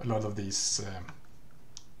a lot of these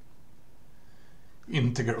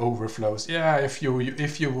integer overflows. Yeah, if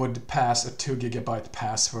you would pass a 2 GB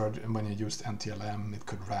password and when you used NTLM, it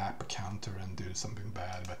could wrap a counter and do something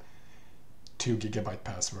bad, but 2 GB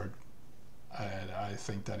password, I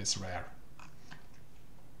think that is rare.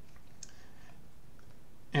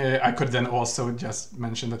 I could then also just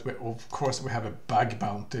mention that of course we have a bug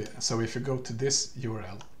bounty. So if you go to this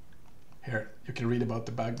URL here, you can read about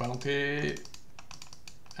the bug bounty,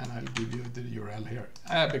 and I'll give you the URL here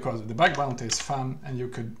because the bug bounty is fun and you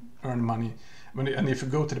could earn money. And if you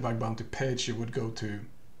go to the bug bounty page, you would go to,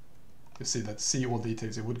 you see that, see all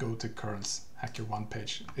details, you would go to curl's HackerOne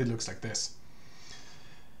page. It looks like this.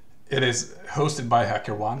 It is hosted by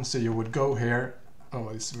HackerOne, so you would go here. Oh,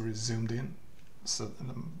 it's very zoomed in, so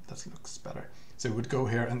that looks better. So you would go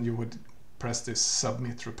here and you would press this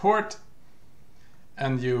submit report,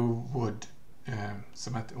 and you would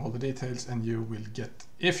submit all the details, and you will get,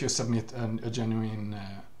 if you submit a genuine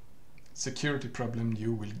security problem,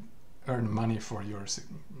 you will earn money for your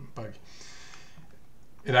bug.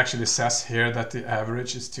 It actually says here that the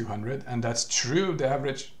average is 200, and that's true. The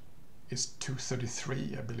average is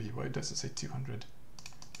 233, I believe. Why does it say 200?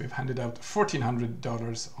 We've handed out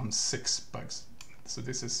 $1,400 on 6 bugs. So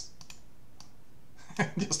this is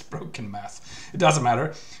just broken math. It doesn't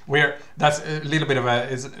matter. That's a little bit of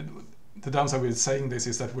the downside with saying this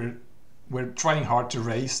is that we're trying hard to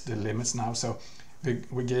raise the limits now. So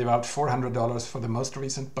we gave out $400 for the most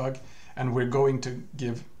recent bug, and we're going to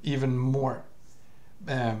give even more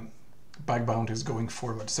bug bounties going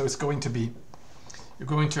forward. So it's going to be, you're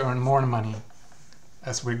going to earn more money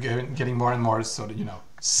as we're getting more and more sort of, you know,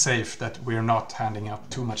 safe, that we're not handing out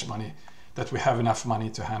too much money, that we have enough money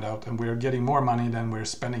to hand out, and we're getting more money than we're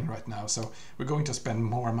spending right now. So we're going to spend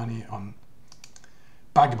more money on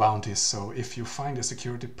bug bounties. So if you find a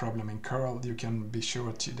security problem in curl, you can be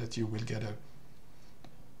sure that you will get a,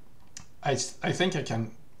 I think I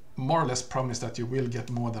can more or less promise that you will get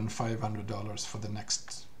more than $500 for the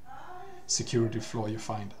next security flaw you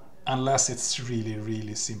find, unless it's really,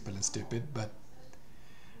 really simple and stupid. But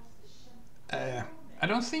I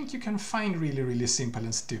don't think you can find really, really simple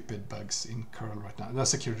and stupid bugs in curl right now.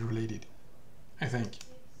 That's security related, I think.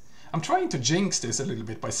 I'm trying to jinx this a little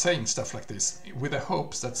bit by saying stuff like this, with the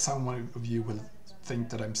hopes that someone of you will think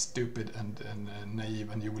that I'm stupid and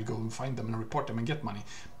naive, and you will go and find them and report them and get money,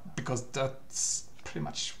 because that's pretty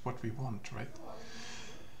much what we want, right?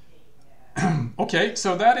 Okay,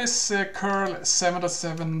 so that is curl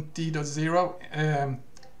 7.7d.0.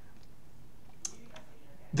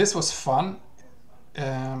 This was fun.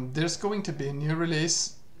 There's going to be a new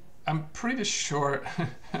release. I'm pretty sure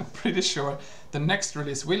the next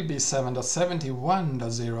release will be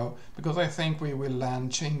 7.71.0, because I think we will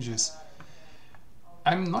land changes.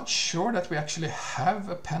 I'm not sure that we actually have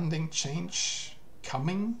a pending change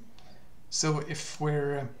coming. So if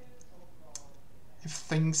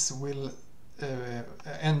things will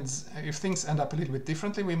if things end up a little bit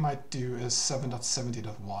differently, we might do a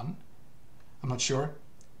 7.70.1. I'm not sure.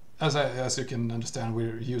 As you can understand,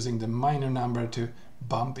 we're using the minor number to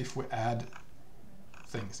bump if we add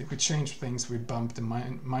things. If we change things, we bump the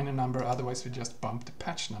minor number, otherwise we just bump the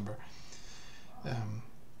patch number.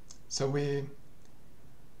 So we'll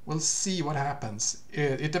see what happens.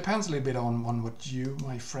 It depends a little bit on what you,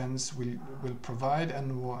 my friends, will provide,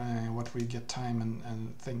 and what we get time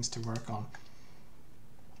and things to work on.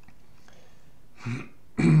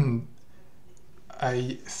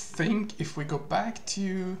 I think if we go back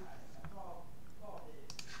to,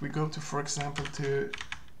 for example, to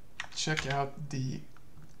check out the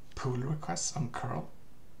pull requests on curl,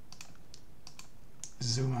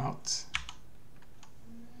 zoom out,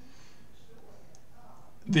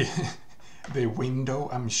 the window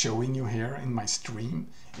I'm showing you here in my stream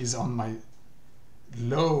is on my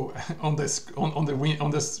low on this.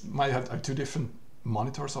 I have two different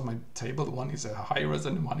monitors on my table. One is a high res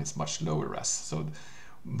and one is much lower res. So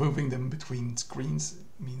moving them between screens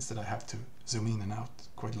means that I have to zoom in and out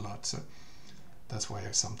quite a lot. So that's why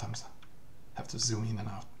I sometimes have to zoom in and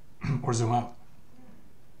out or zoom out.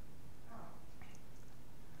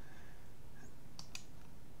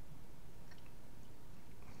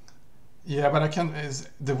 Yeah, but I can't.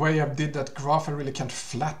 The way I did that graph, I really can't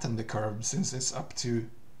flatten the curve since it's up to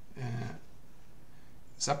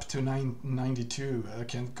 92. I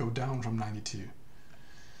can't go down from 92.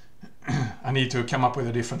 I need to come up with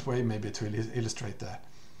a different way maybe to illustrate that.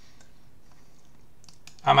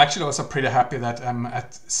 I'm actually also pretty happy that I'm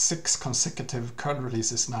at 6 consecutive curl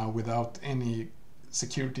releases now without any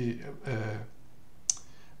security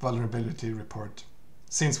vulnerability report,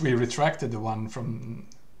 since we retracted the one from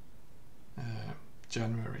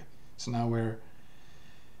January. So now we're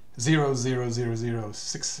 0, 0, 0, 0,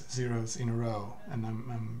 6 zeros in a row, and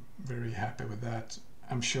I'm very happy with that.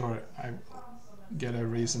 I'm sure I get a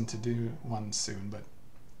reason to do one soon, but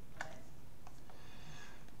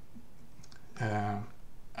I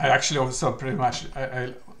actually also pretty much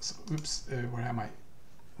oops, where am I?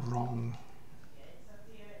 Wrong.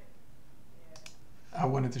 I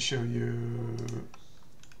wanted to show you.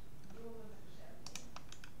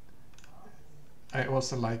 I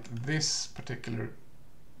also like this particular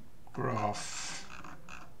graph.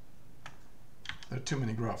 There are too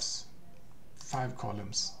many graphs, 5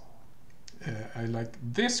 columns. I like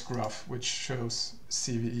this graph, which shows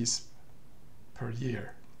CVEs per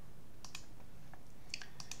year.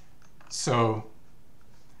 So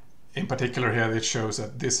in particular here it shows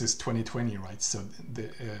that this is 2020, right? So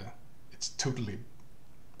it's totally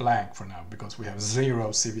blank for now, because we have 0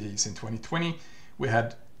 CVEs in 2020. We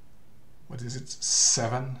had, what is it,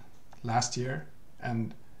 7 last year,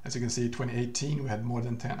 and as you can see, 2018 we had more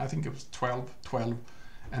than 10. I think it was 12,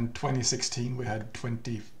 and 2016 we had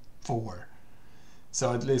 24.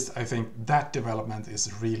 So at least I think that development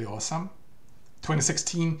is really awesome.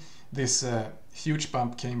 2016, this huge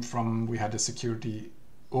bump came from, we had a security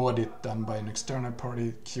audit done by an external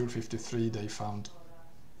party, Cure53. They found,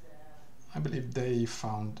 I believe they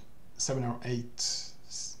found 7 or 8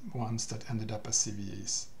 ones that ended up as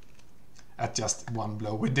CVEs at just one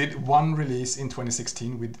blow. We did one release in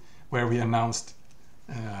 2016 where we announced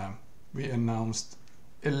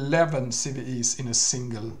 11 CVEs in a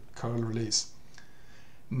single curl release.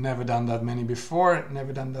 Never done that many before,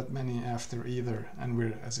 never done that many after either. And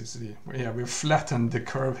we're, as you see, we've flattened the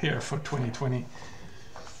curve here for 2020.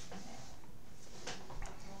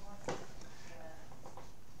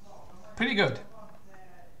 Pretty good,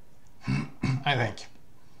 I think.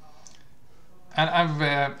 And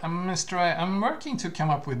I'm working to come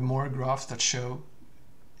up with more graphs that show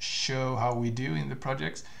how we do in the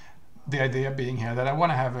projects. The idea being here that I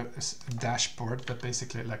want to have a dashboard that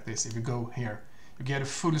basically like this. If you go here, you get a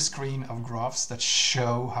full screen of graphs that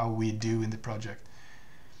show how we do in the project.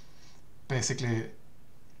 Basically,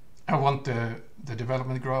 I want the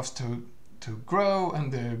development graphs to grow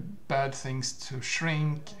and the bad things to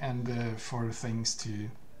shrink and for things to,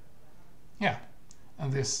 yeah.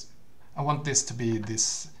 And this, I want this to be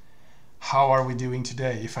this, how are we doing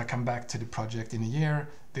today? If I come back to the project in a year,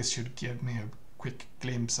 this should give me a quick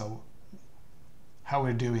glimpse of how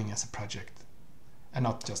we're doing as a project. And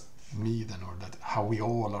not just me then, or that how we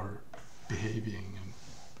all are behaving and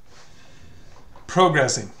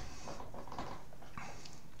progressing.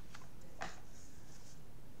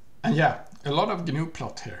 And yeah, a lot of GNU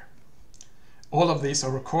plot here. All of these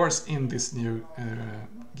are of course in this new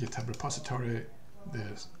GitHub repository, the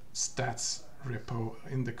stats repo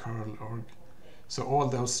in the curl org. So all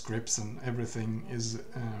those scripts and everything is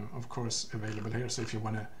of course available here. So if you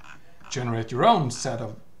want to generate your own set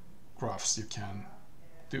of graphs, you can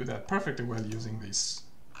do that perfectly well using these.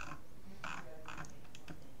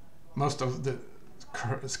 Most of the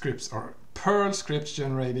scripts are Perl scripts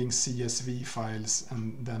generating CSV files,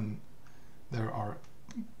 and then there are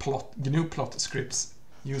GNU plot scripts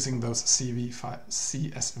using those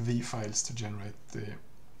CSV files to generate the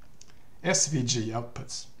SVG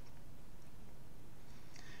outputs.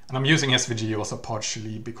 And I'm using SVG also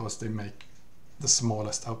partially because they make the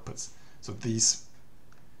smallest outputs. So these,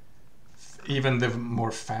 even the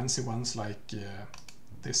more fancy ones like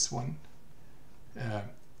this one,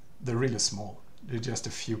 they're really small. They're just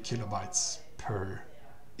a few kilobytes per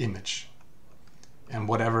image. And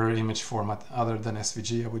whatever image format other than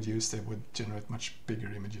SVG I would use, they would generate much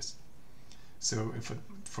bigger images. So if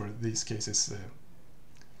for these cases,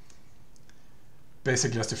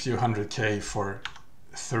 basically just a few 100K for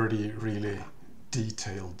 30 really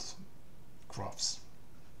detailed graphs.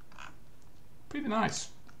 Pretty nice.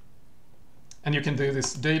 And you can do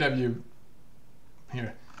this data view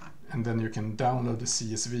here, and then you can download the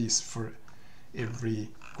CSVs for every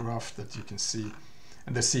graph that you can see.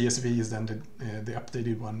 And the CSV is then the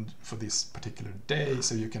updated one for this particular day.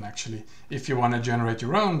 So you can actually, if you want to generate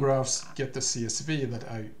your own graphs, get the CSV that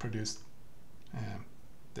I produced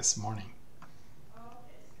this morning.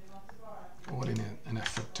 All in an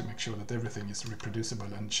effort to make sure that everything is reproducible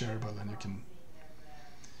and shareable, and you can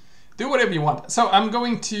do whatever you want. So I'm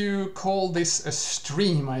going to call this a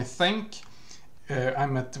stream, I think.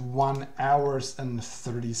 I'm at 1 hour and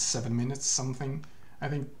 37 minutes something. I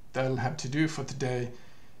think that'll have to do for today.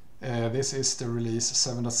 This is the release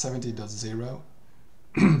 7.70.0.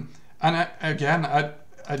 And again,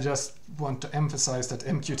 I just want to emphasize that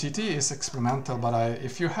MQTT is experimental, but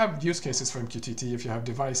if you have use cases for MQTT, if you have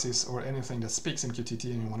devices or anything that speaks MQTT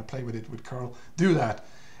and you want to play with it with curl, do that.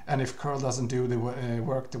 And if curl doesn't do the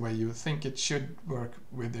work the way you think it should work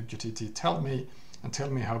with MQTT, tell me, and tell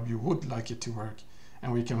me how you would like it to work,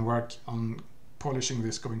 and we can work on polishing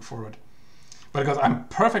this going forward. But because I'm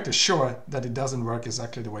perfectly sure that it doesn't work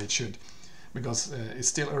exactly the way it should, because it's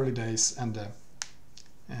still early days, and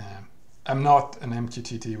I'm not an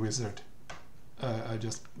MQTT wizard. I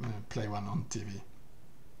just play one on TV.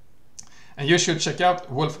 And you should check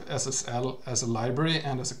out Wolf SSL as a library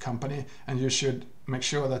and as a company, and you should make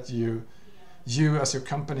sure that you as your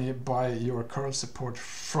company buy your curl support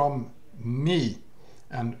from me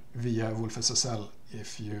and via Wolf SSL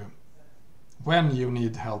when you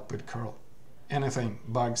need help with curl. Anything,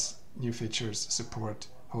 bugs, new features, support,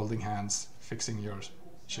 holding hands, fixing your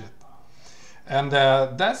shit. And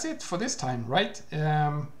that's it for this time, right?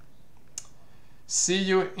 See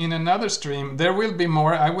you in another stream. There will be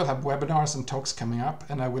more. I will have webinars and talks coming up,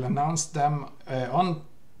 and I will announce them on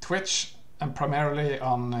Twitch and primarily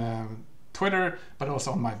on Twitter, but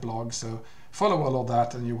also on my blog. So follow all of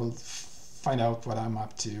that and you will find out what I'm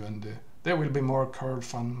up to, and there will be more curl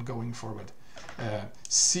fun going forward.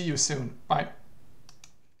 See you soon. Bye.